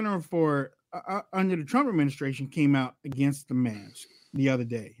Surgeon General for under the Trump administration came out against the mask the other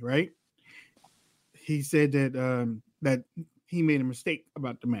day, right? He said that that he made a mistake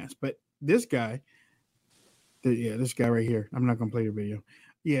about the mask, but this guy. This guy right here. I'm not gonna play the video.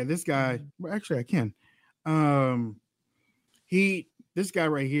 Yeah, this guy. Well, actually, I can. This guy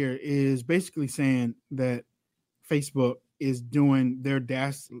right here is basically saying that Facebook is doing their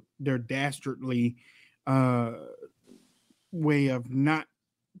dastardly way of not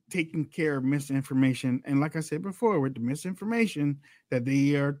taking care of misinformation. And like I said before, with the misinformation that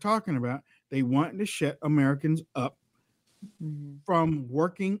they are talking about, they want to shut Americans up from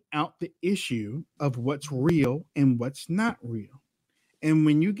working out the issue of what's real and what's not real. And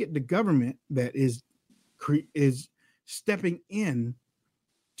when you get the government that is stepping in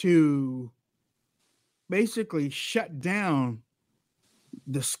to basically shut down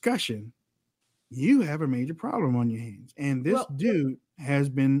discussion, you have a major problem on your hands. And this dude has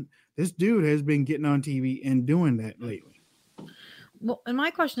been getting on TV and doing that lately. Well, and my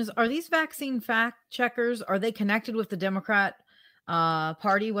question is, are these vaccine fact checkers, are they connected with the Democrat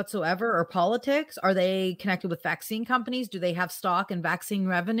party whatsoever or politics? Are they connected with vaccine companies? Do they have stock in vaccine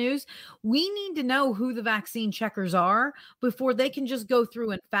revenues? We need to know who the vaccine checkers are before they can just go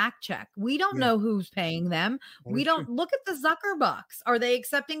through and fact check. We don't know who's paying them. We don't look at the Zuckerbucks. Are they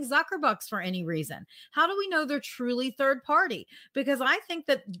accepting Zuckerbucks for any reason? How do we know they're truly third party? Because I think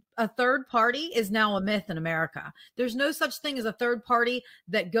that a third party is now a myth in America. There's no such thing as a third party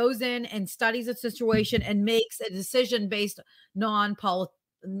that goes in and studies a situation and makes a decision based not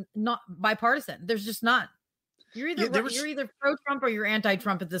bipartisan. There's just none. You're either pro-Trump or you're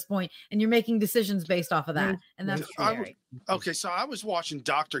anti-Trump at this point, and you're making decisions based off of that. And that's scary. Okay, so I was watching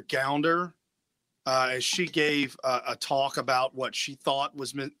Dr. Gounder as she gave a talk about what she thought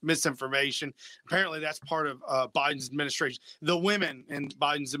was misinformation. Apparently, that's part of Biden's administration, the women in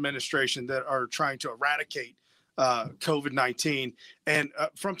Biden's administration that are trying to eradicate COVID-19. And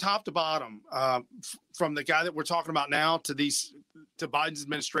from top to bottom, from the guy that we're talking about now to Biden's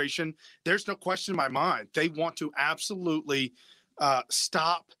administration, there's no question in my mind. They want to absolutely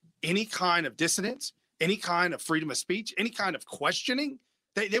stop any kind of dissidence, any kind of freedom of speech, any kind of questioning.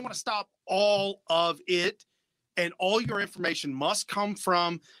 They want to stop all of it, and all your information must come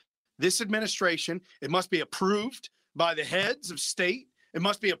from this administration. It must be approved by the heads of state. It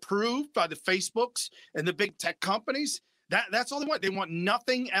must be approved by the Facebooks and the big tech companies. That's all they want. They want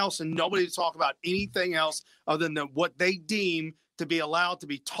nothing else and nobody to talk about anything else other than what they deem to be allowed to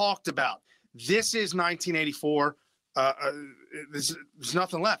be talked about. This is 1984. There's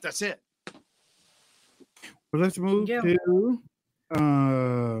nothing left. That's it. Well, let's move to...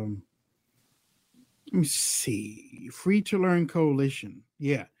 let me see. Free to Learn Coalition.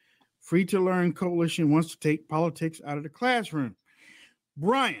 Yeah. Free to Learn Coalition wants to take politics out of the classroom.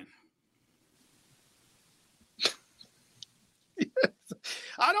 Brian.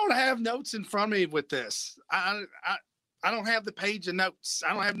 I don't have notes in front of me with this. I don't have the page of notes.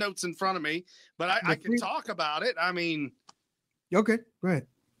 I don't have notes in front of me, but I can talk about it. I mean, okay, go ahead.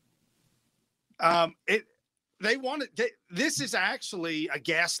 This is actually a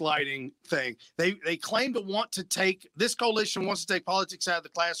gaslighting thing. They claim to this coalition wants to take politics out of the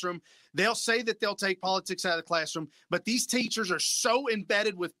classroom. They'll say that they'll take politics out of the classroom, but these teachers are so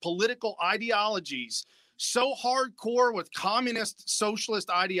embedded with political ideologies, so hardcore with communist, socialist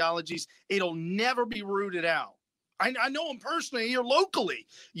ideologies, it'll never be rooted out. I know them personally here locally.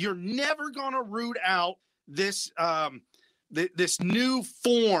 You're never going to root out this this new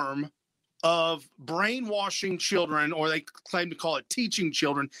form of brainwashing children, or they claim to call it teaching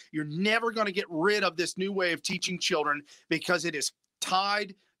children. You're never going to get rid of this new way of teaching children because it is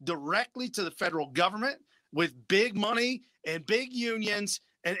tied directly to the federal government with big money and big unions.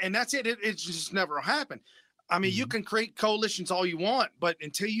 And that's it. It's just never happened. I mean, you can create coalitions all you want, but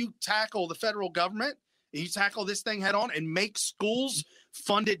until you tackle the federal government, you tackle this thing head on and make schools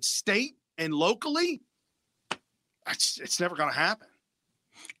funded state and locally, it's never going to happen.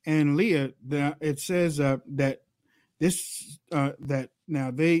 And Leah, it says that this that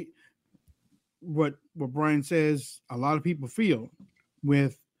now what Brian says a lot of people feel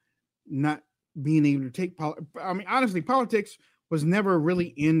with not being able to take honestly, politics was never really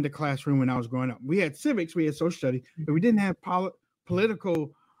in the classroom when I was growing up. We had civics, we had social studies, but we didn't have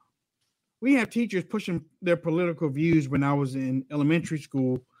political. We had teachers pushing their political views when I was in elementary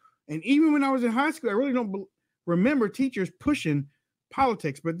school, and even when I was in high school, I really don't remember teachers pushing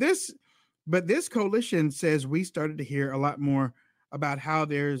politics. But this coalition says we started to hear a lot more about how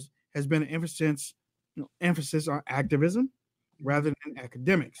has been an emphasis on activism rather than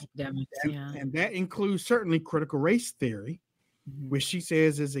academics. And that includes certainly critical race theory, which she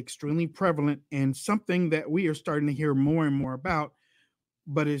says is extremely prevalent and something that we are starting to hear more and more about,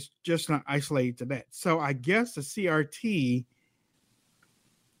 but it's just not isolated to that. So I guess the CRT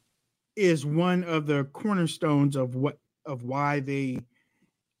is one of the cornerstones of why they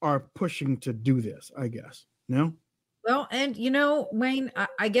are pushing to do this, I guess. No? Well, and Wayne,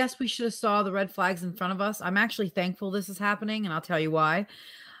 I guess we should have saw the red flags in front of us. I'm actually thankful this is happening, and I'll tell you why.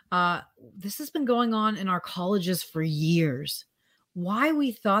 This has been going on in our colleges for years. Why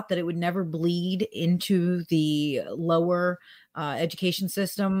we thought that it would never bleed into the lower education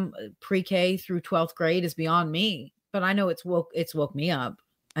system, pre-K through 12th grade, is beyond me. But I know it's woke me up.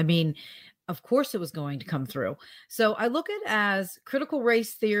 I mean, of course it was going to come through. So I look at it as critical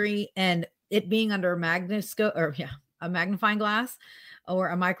race theory and it being under a magnifying glass or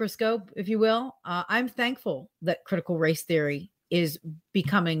a microscope, if you will. I'm thankful that critical race theory is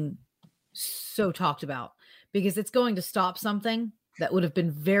becoming so talked about, because it's going to stop something that would have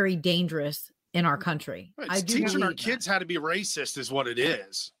been very dangerous in our country. It's teaching our kids how to be racist is what it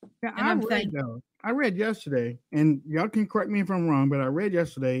is. Yeah, I read yesterday, and y'all can correct me if I'm wrong, but I read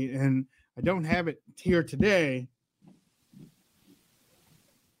yesterday, and I don't have it here today,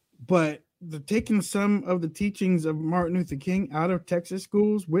 but taking some of the teachings of Martin Luther King out of Texas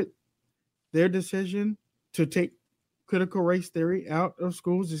schools with their decision to take critical race theory out of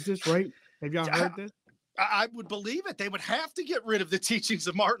schools. Is this right? Have y'all heard this? I would believe it. They would have to get rid of the teachings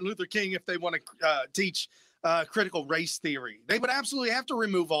of Martin Luther King if they want to teach critical race theory. They would absolutely have to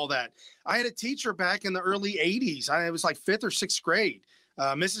remove all that. I had a teacher back in the early 80s. It was like 5th or 6th grade,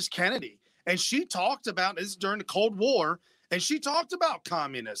 Mrs. Kennedy. And she talked about, this is during the Cold War, and she talked about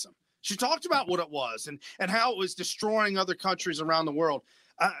communism. She talked about what it was and how it was destroying other countries around the world.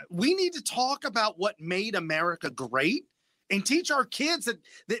 We need to talk about what made America great and teach our kids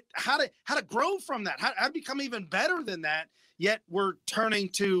that how to grow from that, how to become even better than that. Yet we're turning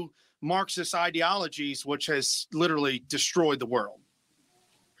to Marxist ideologies, which has literally destroyed the world.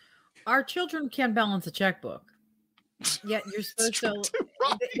 Our children can balance a checkbook. Yet you're supposed to.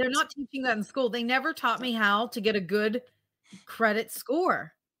 Right. They're not teaching that in school. They never taught me how to get a good credit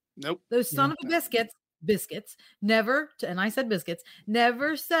score. Nope. Those son of a biscuits never, and I said biscuits,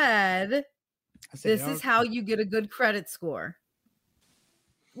 never said this is how you get a good credit score.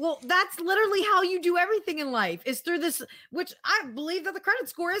 Well, that's literally how you do everything in life, is through this, which I believe that the credit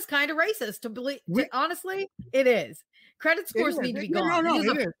score is kind of racist. Honestly, it is. Credit scores need to be gone. No,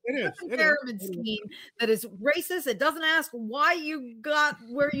 it is. Pyramid scheme that is racist. It doesn't ask why you got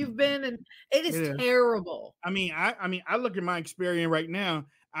where you've been, and it is terrible. I mean, I look at my experience right now.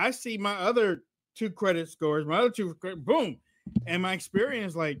 I see my other 2 credit scores, boom, and my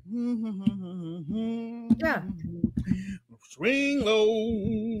experience like, yeah. Swing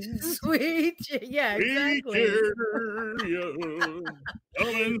low, sweet, yeah, exactly.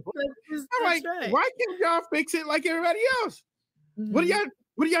 I'm like, why can't y'all fix it like everybody else? Mm-hmm. What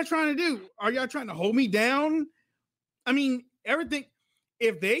are y'all trying to do? Are y'all trying to hold me down? I mean, everything.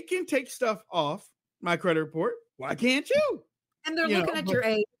 If they can take stuff off my credit report, why can't you? And they're looking at your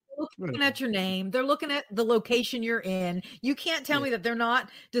age. Looking at your name, they're looking at the location you're in. You can't tell me that they're not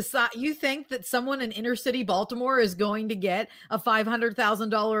you think that someone in inner city Baltimore is going to get a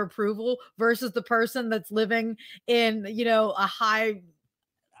 $500,000 approval versus the person that's living in, a high,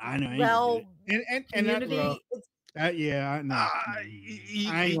 community. I know. I ain't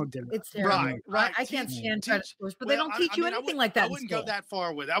gonna do it. It's terrible. Right. I can't stand credit scores, but they don't teach you anything like that. I wouldn't go that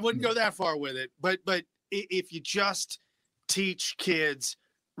far with it. I wouldn't go that far with it. But if you just teach kids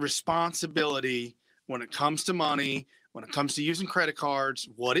responsibility when it comes to money, when it comes to using credit cards,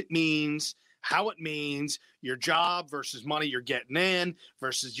 what it means, how it means, your job versus money you're getting in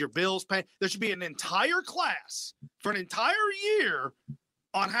versus your bills paid. There should be an entire class for an entire year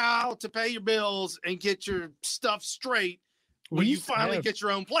on how to pay your bills and get your stuff straight when you finally get your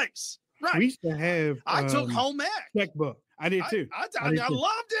own place. Right. We used to have. I took home ec. Checkbook. I did too. I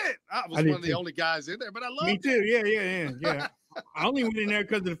loved it. I was one of the only guys in there, but I loved it. Me too. Yeah. I only went in there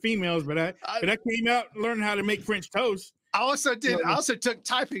because of the females, but I came out and learned how to make French toast. I also took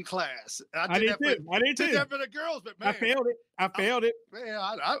typing class. I did too. Did that for the girls, but man, I failed it. Man,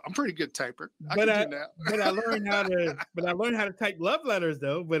 I'm pretty good typer. But I learned how to type love letters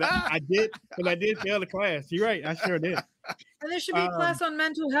though. But I did fail the class. You're right. I sure did. And there should be a class on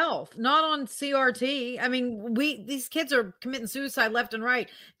mental health, not on CRT. I mean, these kids are committing suicide left and right,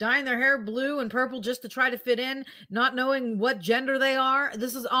 dyeing their hair blue and purple just to try to fit in, not knowing what gender they are.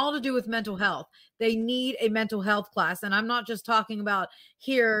 This is all to do with mental health. They need a mental health class. And I'm not just talking about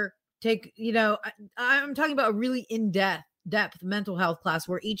here, I'm talking about a really in-depth mental health class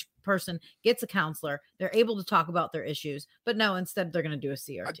where each person gets a counselor. They're able to talk about their issues, but no, instead they're going to do a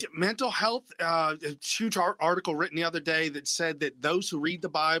CRT. Mental health, a huge article written the other day that said that those who read the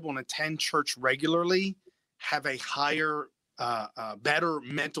Bible and attend church regularly have a higher, better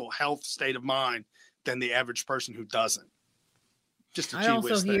mental health state of mind than the average person who doesn't. Just I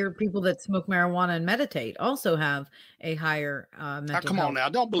also hear people that smoke marijuana and meditate also have a higher mental health. Come on now,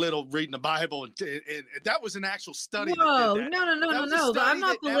 don't belittle reading the Bible. And that was an actual study. Whoa, no. I'm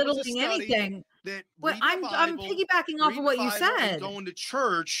not belittling anything. I'm piggybacking off of what you said. Going to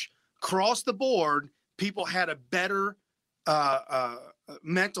church across the board, people had a better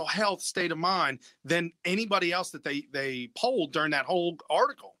mental health state of mind than anybody else that they polled during that whole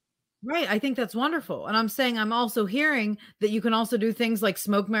article. Right. I think that's wonderful. And I'm saying I'm also hearing that you can also do things like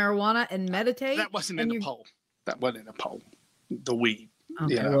smoke marijuana and meditate. That wasn't in the poll. That wasn't in the poll. The weed.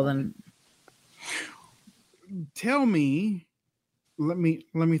 Okay, well then. Tell me, let me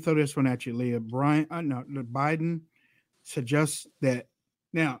throw this one at you, Leah. Biden suggests that.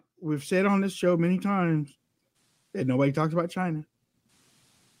 Now, we've said on this show many times that nobody talks about China.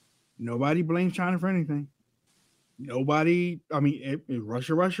 Nobody blames China for anything. Nobody,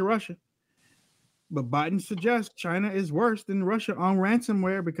 Russia. But Biden suggests China is worse than Russia on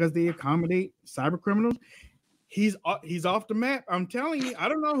ransomware because they accommodate cyber criminals. He's off the map. I'm telling you, I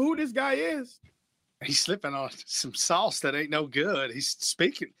don't know who this guy is. He's slipping on some sauce that ain't no good. He's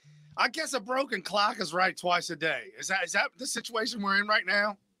speaking. I guess a broken clock is right twice a day. Is that the situation we're in right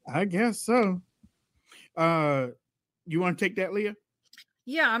now? I guess so. You want to take that, Leah?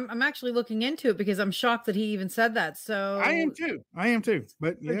 Yeah, I'm actually looking into it because I'm shocked that he even said that. So I am too.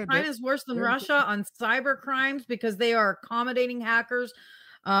 But yeah, China's worse than Russia on cyber crimes because they are accommodating hackers.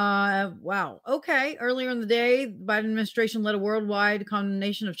 Wow. Okay. Earlier in the day, the Biden administration led a worldwide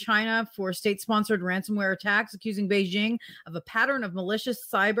condemnation of China for state-sponsored ransomware attacks, accusing Beijing of a pattern of malicious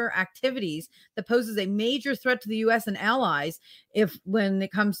cyber activities that poses a major threat to the U.S. and allies when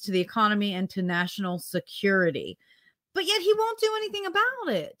it comes to the economy and to national security. But yet he won't do anything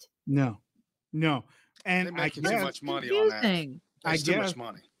about it. No. And they're making too much money on that. There's too much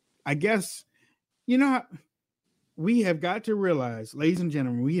money. I guess, we have got to realize, ladies and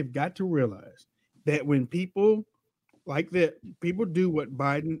gentlemen, that when people like that, people do what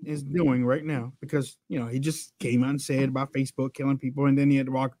Biden is doing right now, because, he just came out and said about Facebook killing people, and then he had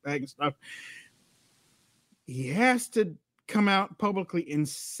to walk back and stuff. He has to come out publicly and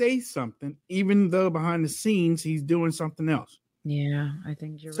say something, even though behind the scenes he's doing something else. Yeah, I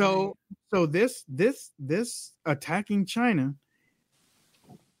think you're right. So this attacking China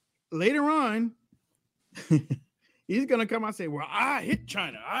later on, he's gonna come out and say, "Well, I hit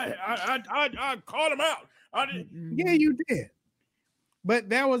China. I called him out. I did." Yeah, you did. But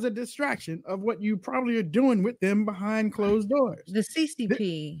that was a distraction of what you probably are doing with them behind closed doors. The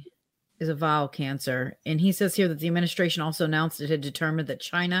CCP is a viral cancer. And he says here that the administration also announced it had determined that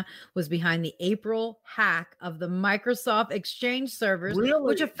China was behind the April hack of the Microsoft Exchange servers,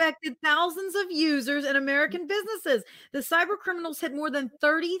 which affected thousands of users and American businesses. The cyber criminals hit more than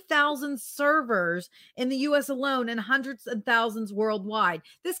 30,000 servers in the U.S. alone and hundreds of thousands worldwide.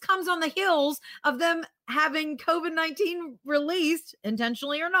 This comes on the heels of them having COVID-19 released,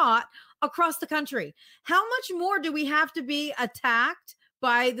 intentionally or not, across the country. How much more do we have to be attacked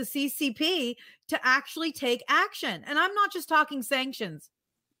by the CCP to actually take action? And I'm not just talking sanctions,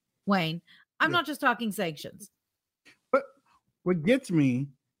 Wayne. I'm not just talking sanctions. But what gets me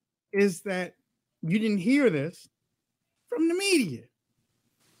is that you didn't hear this from the media.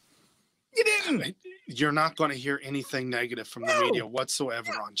 You didn't. You're not going to hear anything negative from the media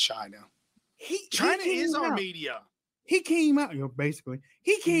whatsoever on China. China is our media. He came out,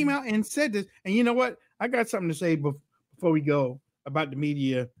 he came out and said this. And you know what? I got something to say before we go about the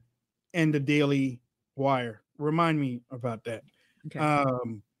media and the Daily Wire. Remind me about that. Okay.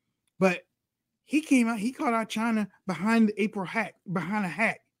 But he came out, he called out China behind the April hack, behind a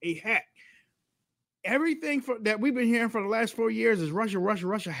hack. Everything that we've been hearing for the last 4 years is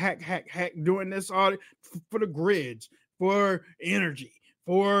Russia, hack, doing this all for the grids, for energy,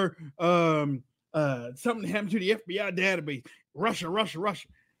 for something happened to the FBI database. Russia.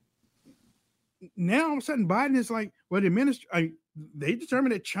 Now all of a sudden Biden is like, well, they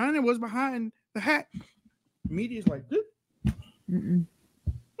determined that China was behind the hack. Media's like,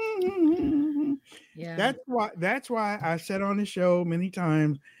 yeah. That's why I said on the show many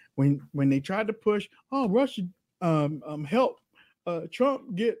times when they tried to push, Russia helped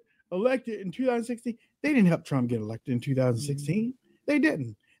Trump get elected in 2016. They didn't help Trump get elected in 2016. They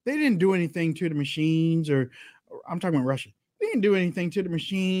didn't do anything to the machines, or I'm talking about Russia. They didn't do anything to the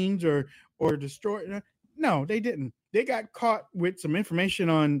machines or destroy. No, they didn't. They got caught with some information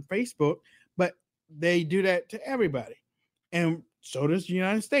on Facebook, but they do that to everybody. And so does the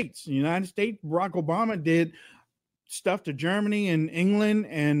United States. The United States, Barack Obama did stuff to Germany and England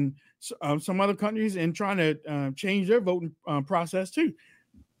and some other countries and trying to change their voting process too.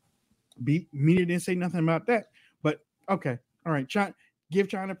 Media didn't say nothing about that. But okay, all right, give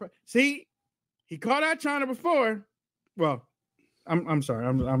China. See, he called out China before. Well, I'm sorry.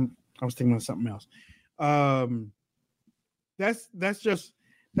 I was thinking of something else. That's just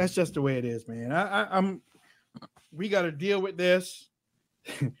the way it is, man. We got to deal with this.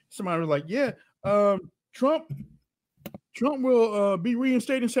 Somebody was like, yeah, Trump will be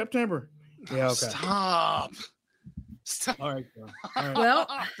reinstated in September. Yeah, okay. Stop. All right. Well,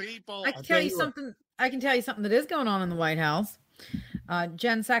 people, I can tell you something that is going on in the White House.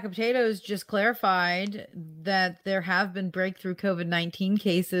 Jen Sack of Potatoes just clarified that there have been breakthrough COVID-19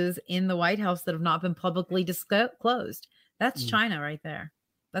 cases in the White House that have not been publicly disclosed. That's China right there.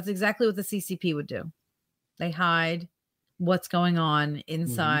 That's exactly what the CCP would do. They hide what's going on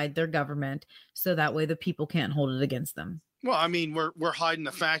inside their government, so that way the people can't hold it against them. Well, I mean, we're hiding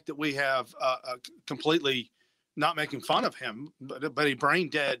the fact that we have a completely, not making fun of him, but a brain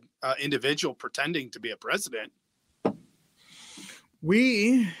dead individual pretending to be a president.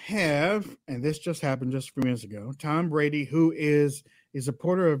 We have, and this just happened just a few minutes ago, Tom Brady, who is a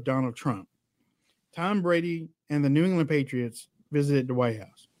supporter of Donald Trump. Tom Brady and the New England Patriots visited the White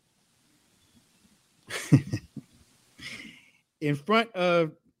House. In front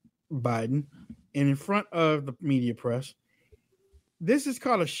of Biden and in front of the media press. This is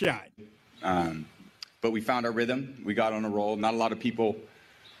called a shot. But we found our rhythm. We got on a roll. Not a lot of people,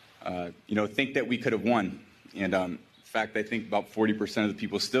 think that we could have won. And fact, I think about 40% of the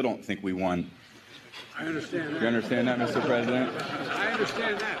people still don't think we won. I understand that. You understand that, Mr. President? I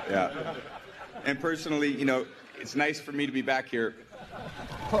understand that. Yeah. And personally, it's nice for me to be back here.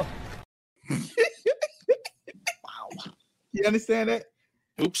 Wow. You understand that?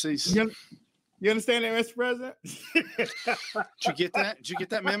 Oopsies. You understand that, Mr. President? Did you get that? Did you get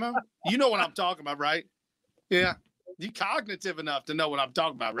that memo? You know what I'm talking about, right? Yeah. You're cognitive enough to know what I'm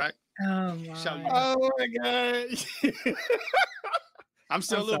talking about, right? Oh my, oh my God. I'm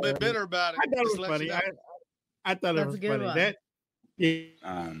still a little bit bitter about it. I thought it was funny. I thought it was funny.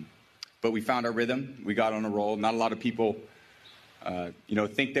 But we found our rhythm. We got on a roll. Not a lot of people,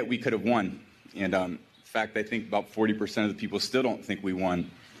 think that we could have won. And in fact, I think about 40% of the people still don't think we won.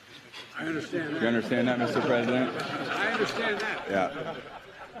 I understand that. You understand that, Mr. President? I understand that. Yeah.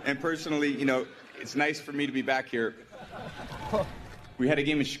 And personally, it's nice for me to be back here. We had a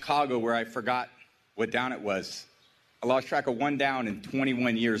game in Chicago where I forgot what down it was. I lost track of one down in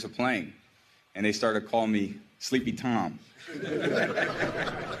 21 years of playing. And they started calling me Sleepy Tom.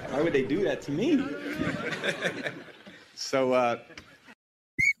 Why would they do that to me? So,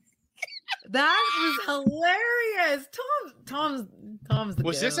 that was hilarious. Tom's the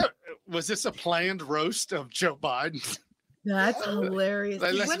Was this a planned roast of Joe Biden? That's hilarious.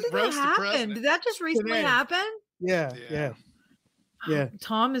 When did that happen? Did that just recently happen? Yeah.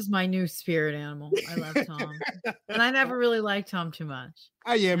 Tom is my new spirit animal. I love Tom. And I never really liked Tom too much.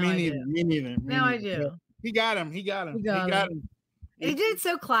 Oh yeah, me neither. Now I do. He got him. He got him. He did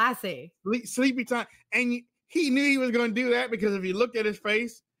so classy. Sleepy Time. And he knew he was going to do that because if you looked at his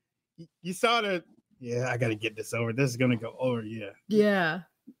face, you saw that, I got to get this over. This is going to go over. Yeah.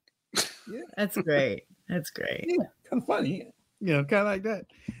 That's great. That's great. Yeah, kind of funny. Kind of like that.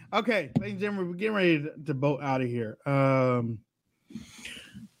 Okay, ladies and gentlemen, we're getting ready to boat out of here.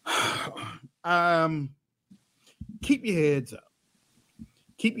 Keep your heads up.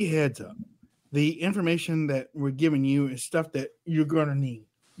 Keep your heads up. The information that we're giving you is stuff that you're going to need.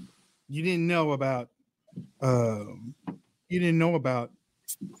 You didn't know about.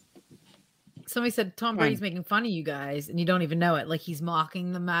 Somebody said Tom Brady's making fun of you guys, and you don't even know it. Like he's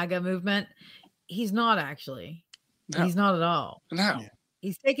mocking the MAGA movement. He's not actually. No. He's not at all. No.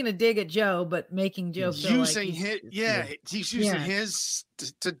 He's taking a dig at Joe, but making Joe feel using like he's using his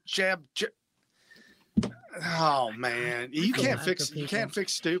to jab. Oh man, you can't fix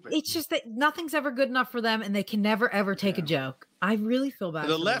stupid. It's just that nothing's ever good enough for them, and they can never ever take a joke. I really feel bad.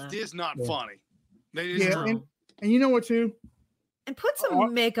 The left is not funny. And you know what too? And put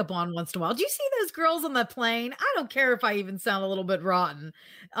some makeup on once in a while. Do you see those girls on the plane? I don't care if I even sound a little bit rotten.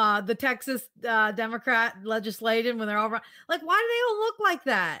 The Texas Democrat legislative when they're all like, why do they all look like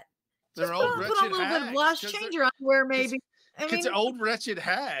that? They're old wretched hags. Put on a little bit of blush, change your underwear, maybe. It's old wretched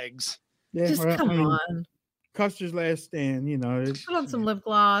hags. Yeah, just come on. Custer's Last Stand, Put on some lip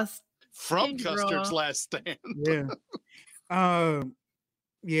gloss. From Custer's Last Stand. Yeah.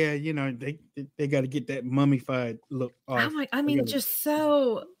 They got to get that mummified look off. Just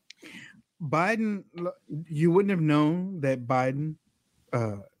so. Biden, you wouldn't have known that Biden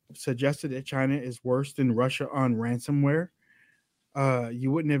suggested that China is worse than Russia on ransomware.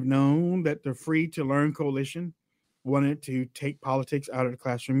 You wouldn't have known that the Free to Learn Coalition wanted to take politics out of the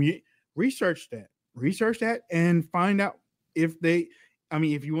classroom. Research that and find out if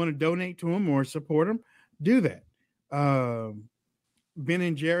you want to donate to them or support them, do that. Ben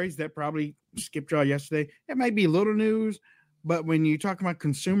and Jerry's, that probably skipped y'all yesterday. It might be little news, but when you talk about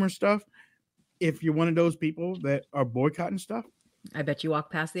consumer stuff, if you're one of those people that are boycotting stuff, I bet you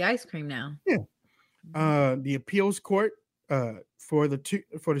walk past the ice cream now. Yeah. The appeals court for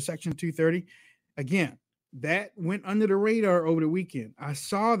the Section 230, again, that went under the radar over the weekend. I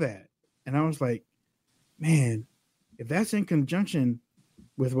saw that and I was like, man, if that's in conjunction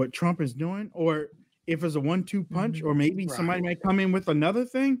with what Trump is doing, or if it's a 1-2 punch, or maybe somebody might come in with another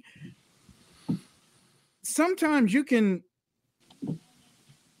thing. Sometimes you can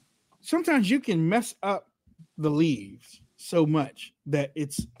mess up the leaves so much that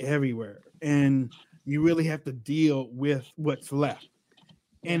it's everywhere, and you really have to deal with what's left.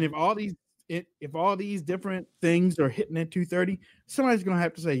 And if all these different things are hitting at 230, somebody's gonna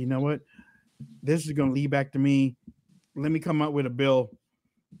have to say, you know what, this is gonna lead back to me. Let me come up with a bill,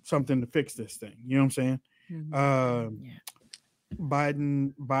 something to fix this thing. You know what I'm saying?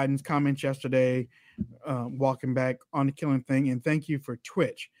 Biden's comments yesterday, walking back on the killing thing, and thank you for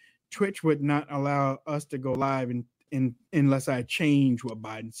Twitch. Twitch would not allow us to go live unless I change what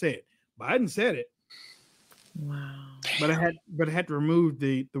Biden said. Biden said it. Wow. But I had to remove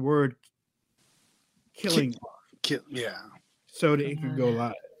the word killing yeah. So that it could go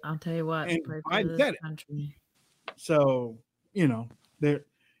live. I'll tell you what. And Biden said it. So, you know, there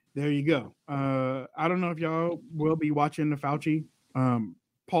you go. I don't know if y'all will be watching the Fauci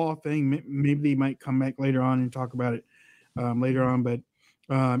Paul thing. Maybe they might come back later on and talk about it later on. But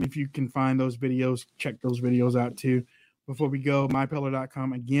if you can find those videos, check those videos out too. Before we go,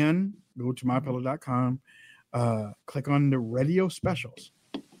 mypillow.com. Again, go to mypillow.com. Click on the radio specials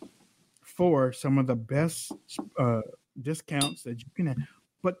for some of the best discounts that you can have.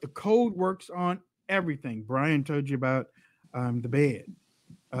 But the code works on everything. Brian told you about the bed.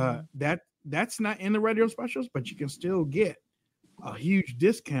 That's not in the radio specials, but you can still get a huge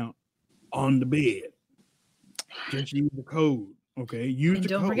discount on the bed. Just use the code. Okay. And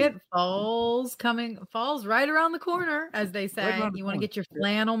don't forget, fall's right around the corner, as they say. You want to get your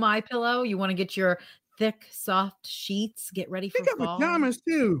flannel MyPillow. You want to get your thick, soft sheets. Get ready for fall. They got pajamas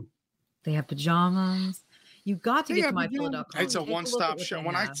too. They have pajamas. You got to get to mypillow.com. It's a one-stop shop.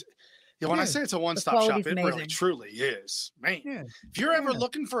 When I say it's a one-stop shop, it really truly is. Man, if you're ever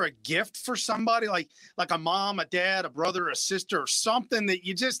looking for a gift for somebody, like a mom, a dad, a brother, a sister, or something that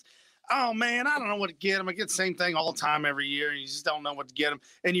you just, oh man, I don't know what to get them. I get the same thing all the time every year. And you just don't know what to get them.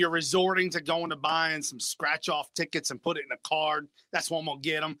 And you're resorting to going to buying some scratch-off tickets and put it in a card. That's what I'm going to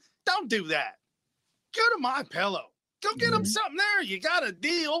get them. Don't do that. Go to MyPillow. Go get them something there. You got a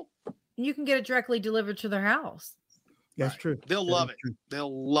deal. You can get it directly delivered to their house. That's true. They'll love it.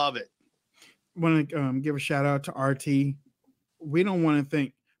 They'll love it. Want to give a shout out to RT. We don't want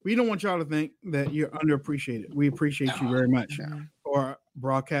y'all to think that you're underappreciated. We appreciate you very much for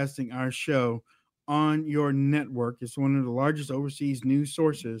broadcasting our show on your network. It's one of the largest overseas news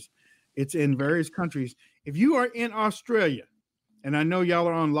sources. It's in various countries. If you are in Australia, and I know y'all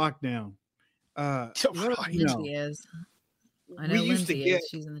are on lockdown, Lindsay is. I know Lindsay is.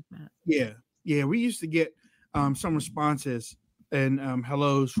 She's in the chat. Yeah. We used to get some responses and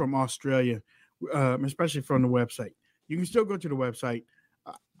hellos from Australia, especially from the website. You can still go to the website.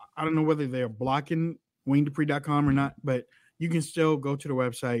 I don't know whether they're blocking WayneDupree.com or not, but you can still go to the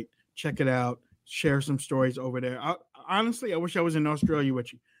website, check it out, share some stories over there. Honestly, I wish I was in Australia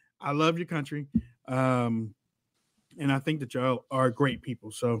with you. I love your country, and I think that y'all are great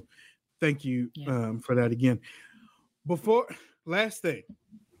people. So thank you for that again. Last thing,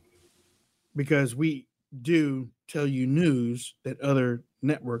 because we do tell you news that other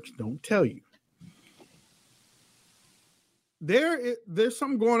networks don't tell you. There's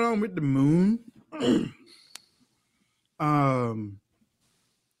something going on with the moon.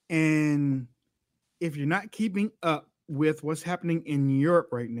 And if you're not keeping up with what's happening in Europe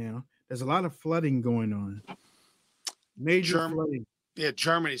right now, there's a lot of flooding going on. Major flooding. Yeah,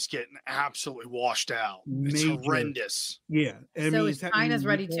 Germany's getting absolutely washed out. It's horrendous. Yeah. So is China's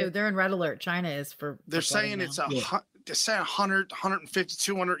ready too. They're in red alert. China is for they're saying now. They're saying 100, 150,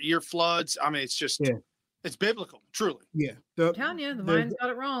 200 year floods. I mean, it's just it's biblical, truly. Yeah. I'm telling you, the Mayans got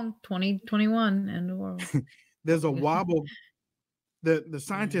it wrong. 2021 and the world. There's a wobble. The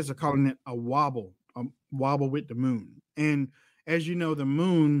scientists are calling it a wobble with the moon. And as you know, the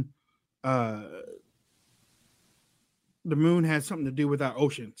moon has something to do with our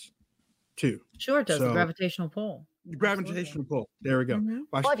oceans too. Sure, it does. The gravitational pull. Gravitational pull. There we go. Mm-hmm.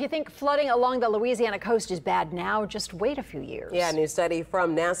 Well, if you think flooding along the Louisiana coast is bad now, just wait a few years. Yeah, a new study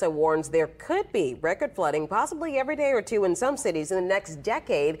from NASA warns there could be record flooding possibly every day or two in some cities in the next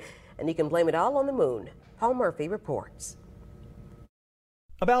decade, and you can blame it all on the moon. Paul Murphy reports.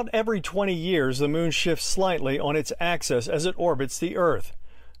 About every 20 years, the moon shifts slightly on its axis as it orbits the Earth.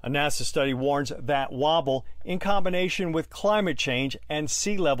 A NASA study warns that wobble, in combination with climate change and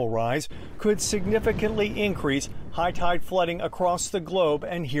sea level rise, could significantly increase high tide flooding across the globe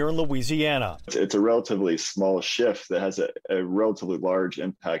and here in Louisiana. It's a relatively small shift that has a relatively large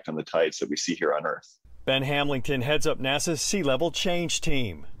impact on the tides that we see here on Earth. Ben Hamilton heads up NASA's sea level change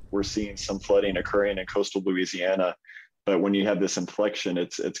team. We're seeing some flooding occurring in coastal Louisiana. But when you have this inflection,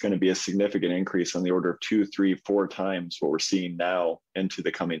 it's going to be a significant increase on the order of 2, 3, 4 times what we're seeing now into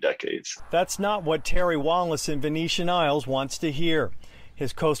the coming decades. That's not what Terry Wallace in Venetian Isles wants to hear.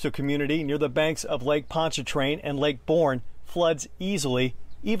 His coastal community near the banks of Lake Pontchartrain and Lake Bourne floods easily,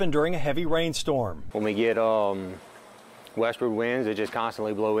 even during a heavy rainstorm. When we get westward winds that just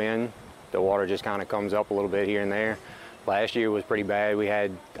constantly blow in, the water just kind of comes up a little bit here and there. Last year was pretty bad. We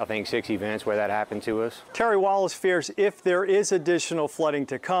had, I think, 6 events where that happened to us. Terry Wallace fears if there is additional flooding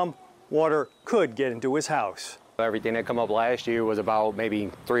to come, water could get into his house. Everything that came up last year was about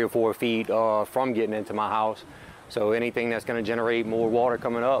maybe 3 or 4 feet from getting into my house. So anything that's going to generate more water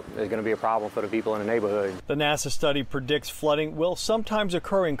coming up is going to be a problem for the people in the neighborhood. The NASA study predicts flooding will sometimes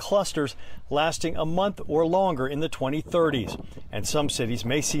occur in clusters lasting a month or longer in the 2030s. And some cities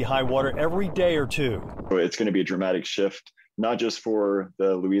may see high water every day or two. It's going to be a dramatic shift, not just for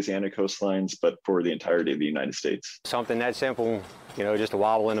the Louisiana coastlines, but for the entirety of the United States. Something that simple, just a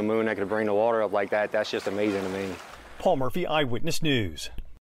wobble in the moon that could bring the water up like that, that's just amazing to me. Paul Murphy, Eyewitness News.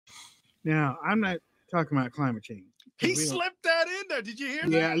 Now, I'm not talking about climate change. He slipped that in there. Did you hear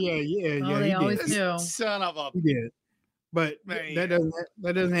that? Yeah. Oh, they always do. Son of a. He did. But that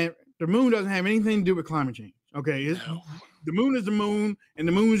doesn't have the moon doesn't have anything to do with climate change. Okay. The moon is the moon, and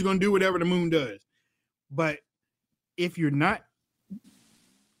the moon is going to do whatever the moon does. But if you're not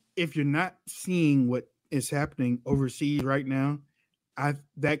seeing what is happening overseas right now,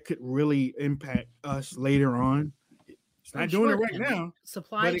 that could really impact us later on. It's not doing it right now.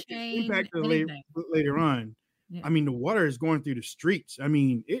 Supply chain, impact later on. Yeah. I mean, the water is going through the streets. I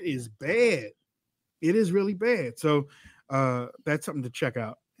mean, it is bad. It is really bad. So that's something to check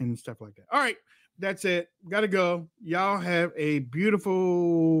out and stuff like that. All right, that's it. Gotta go. Y'all have a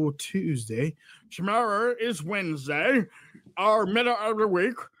beautiful Tuesday. Tomorrow is Wednesday, our middle of the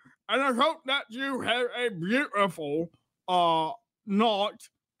week, and I hope that you have a beautiful night.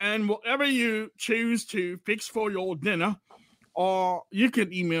 And whatever you choose to fix for your dinner, or you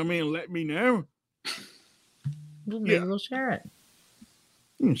can email me and let me know. Maybe we'll share it.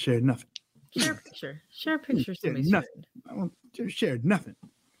 You can share nothing. Share a picture. Share a picture. Nothing. I won't share nothing.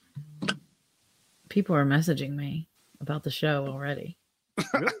 People are messaging me about the show already.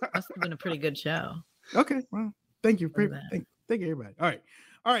 Must have been a pretty good show. Okay. Well, thank you. Thank you, everybody. All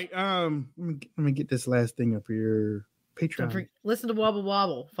right. Let me get this last thing up here. Patreon. Listen to Wobble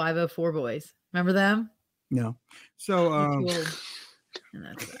Wobble, 504 Boys. Remember them? No. So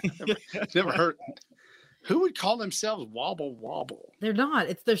never heard. Who would call themselves Wobble Wobble? They're not.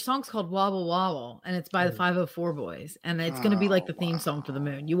 It's their song's called Wobble Wobble, and it's by the 504 Boys, and it's going to be like the theme song for the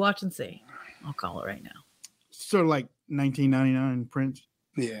moon. You watch and see. I'll call it right now. Sort of like 1999 Prince.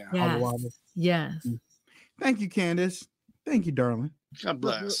 Yeah. Yes. Thank you, Candace. Thank you, darling. God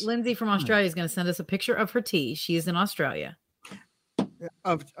bless. Lindsay from Australia is going to send us a picture of her tea. She is in Australia.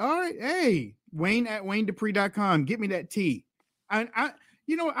 All right. Hey, Wayne at WayneDupree.com. Get me that tea. I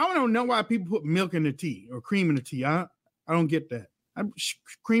don't know why people put milk in the tea or cream in the tea. I don't get that.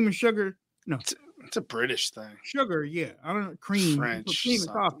 Cream and sugar. No, it's a British thing. Sugar, yeah. I don't know. Cream, French, cream and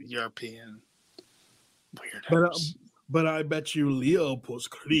coffee. European. Weird. But I bet you Leo puts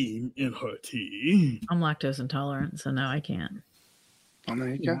cream in her tea. I'm lactose intolerant, so no, I can't. Oh, there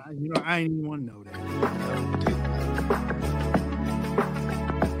you go. I didn't even want to know that.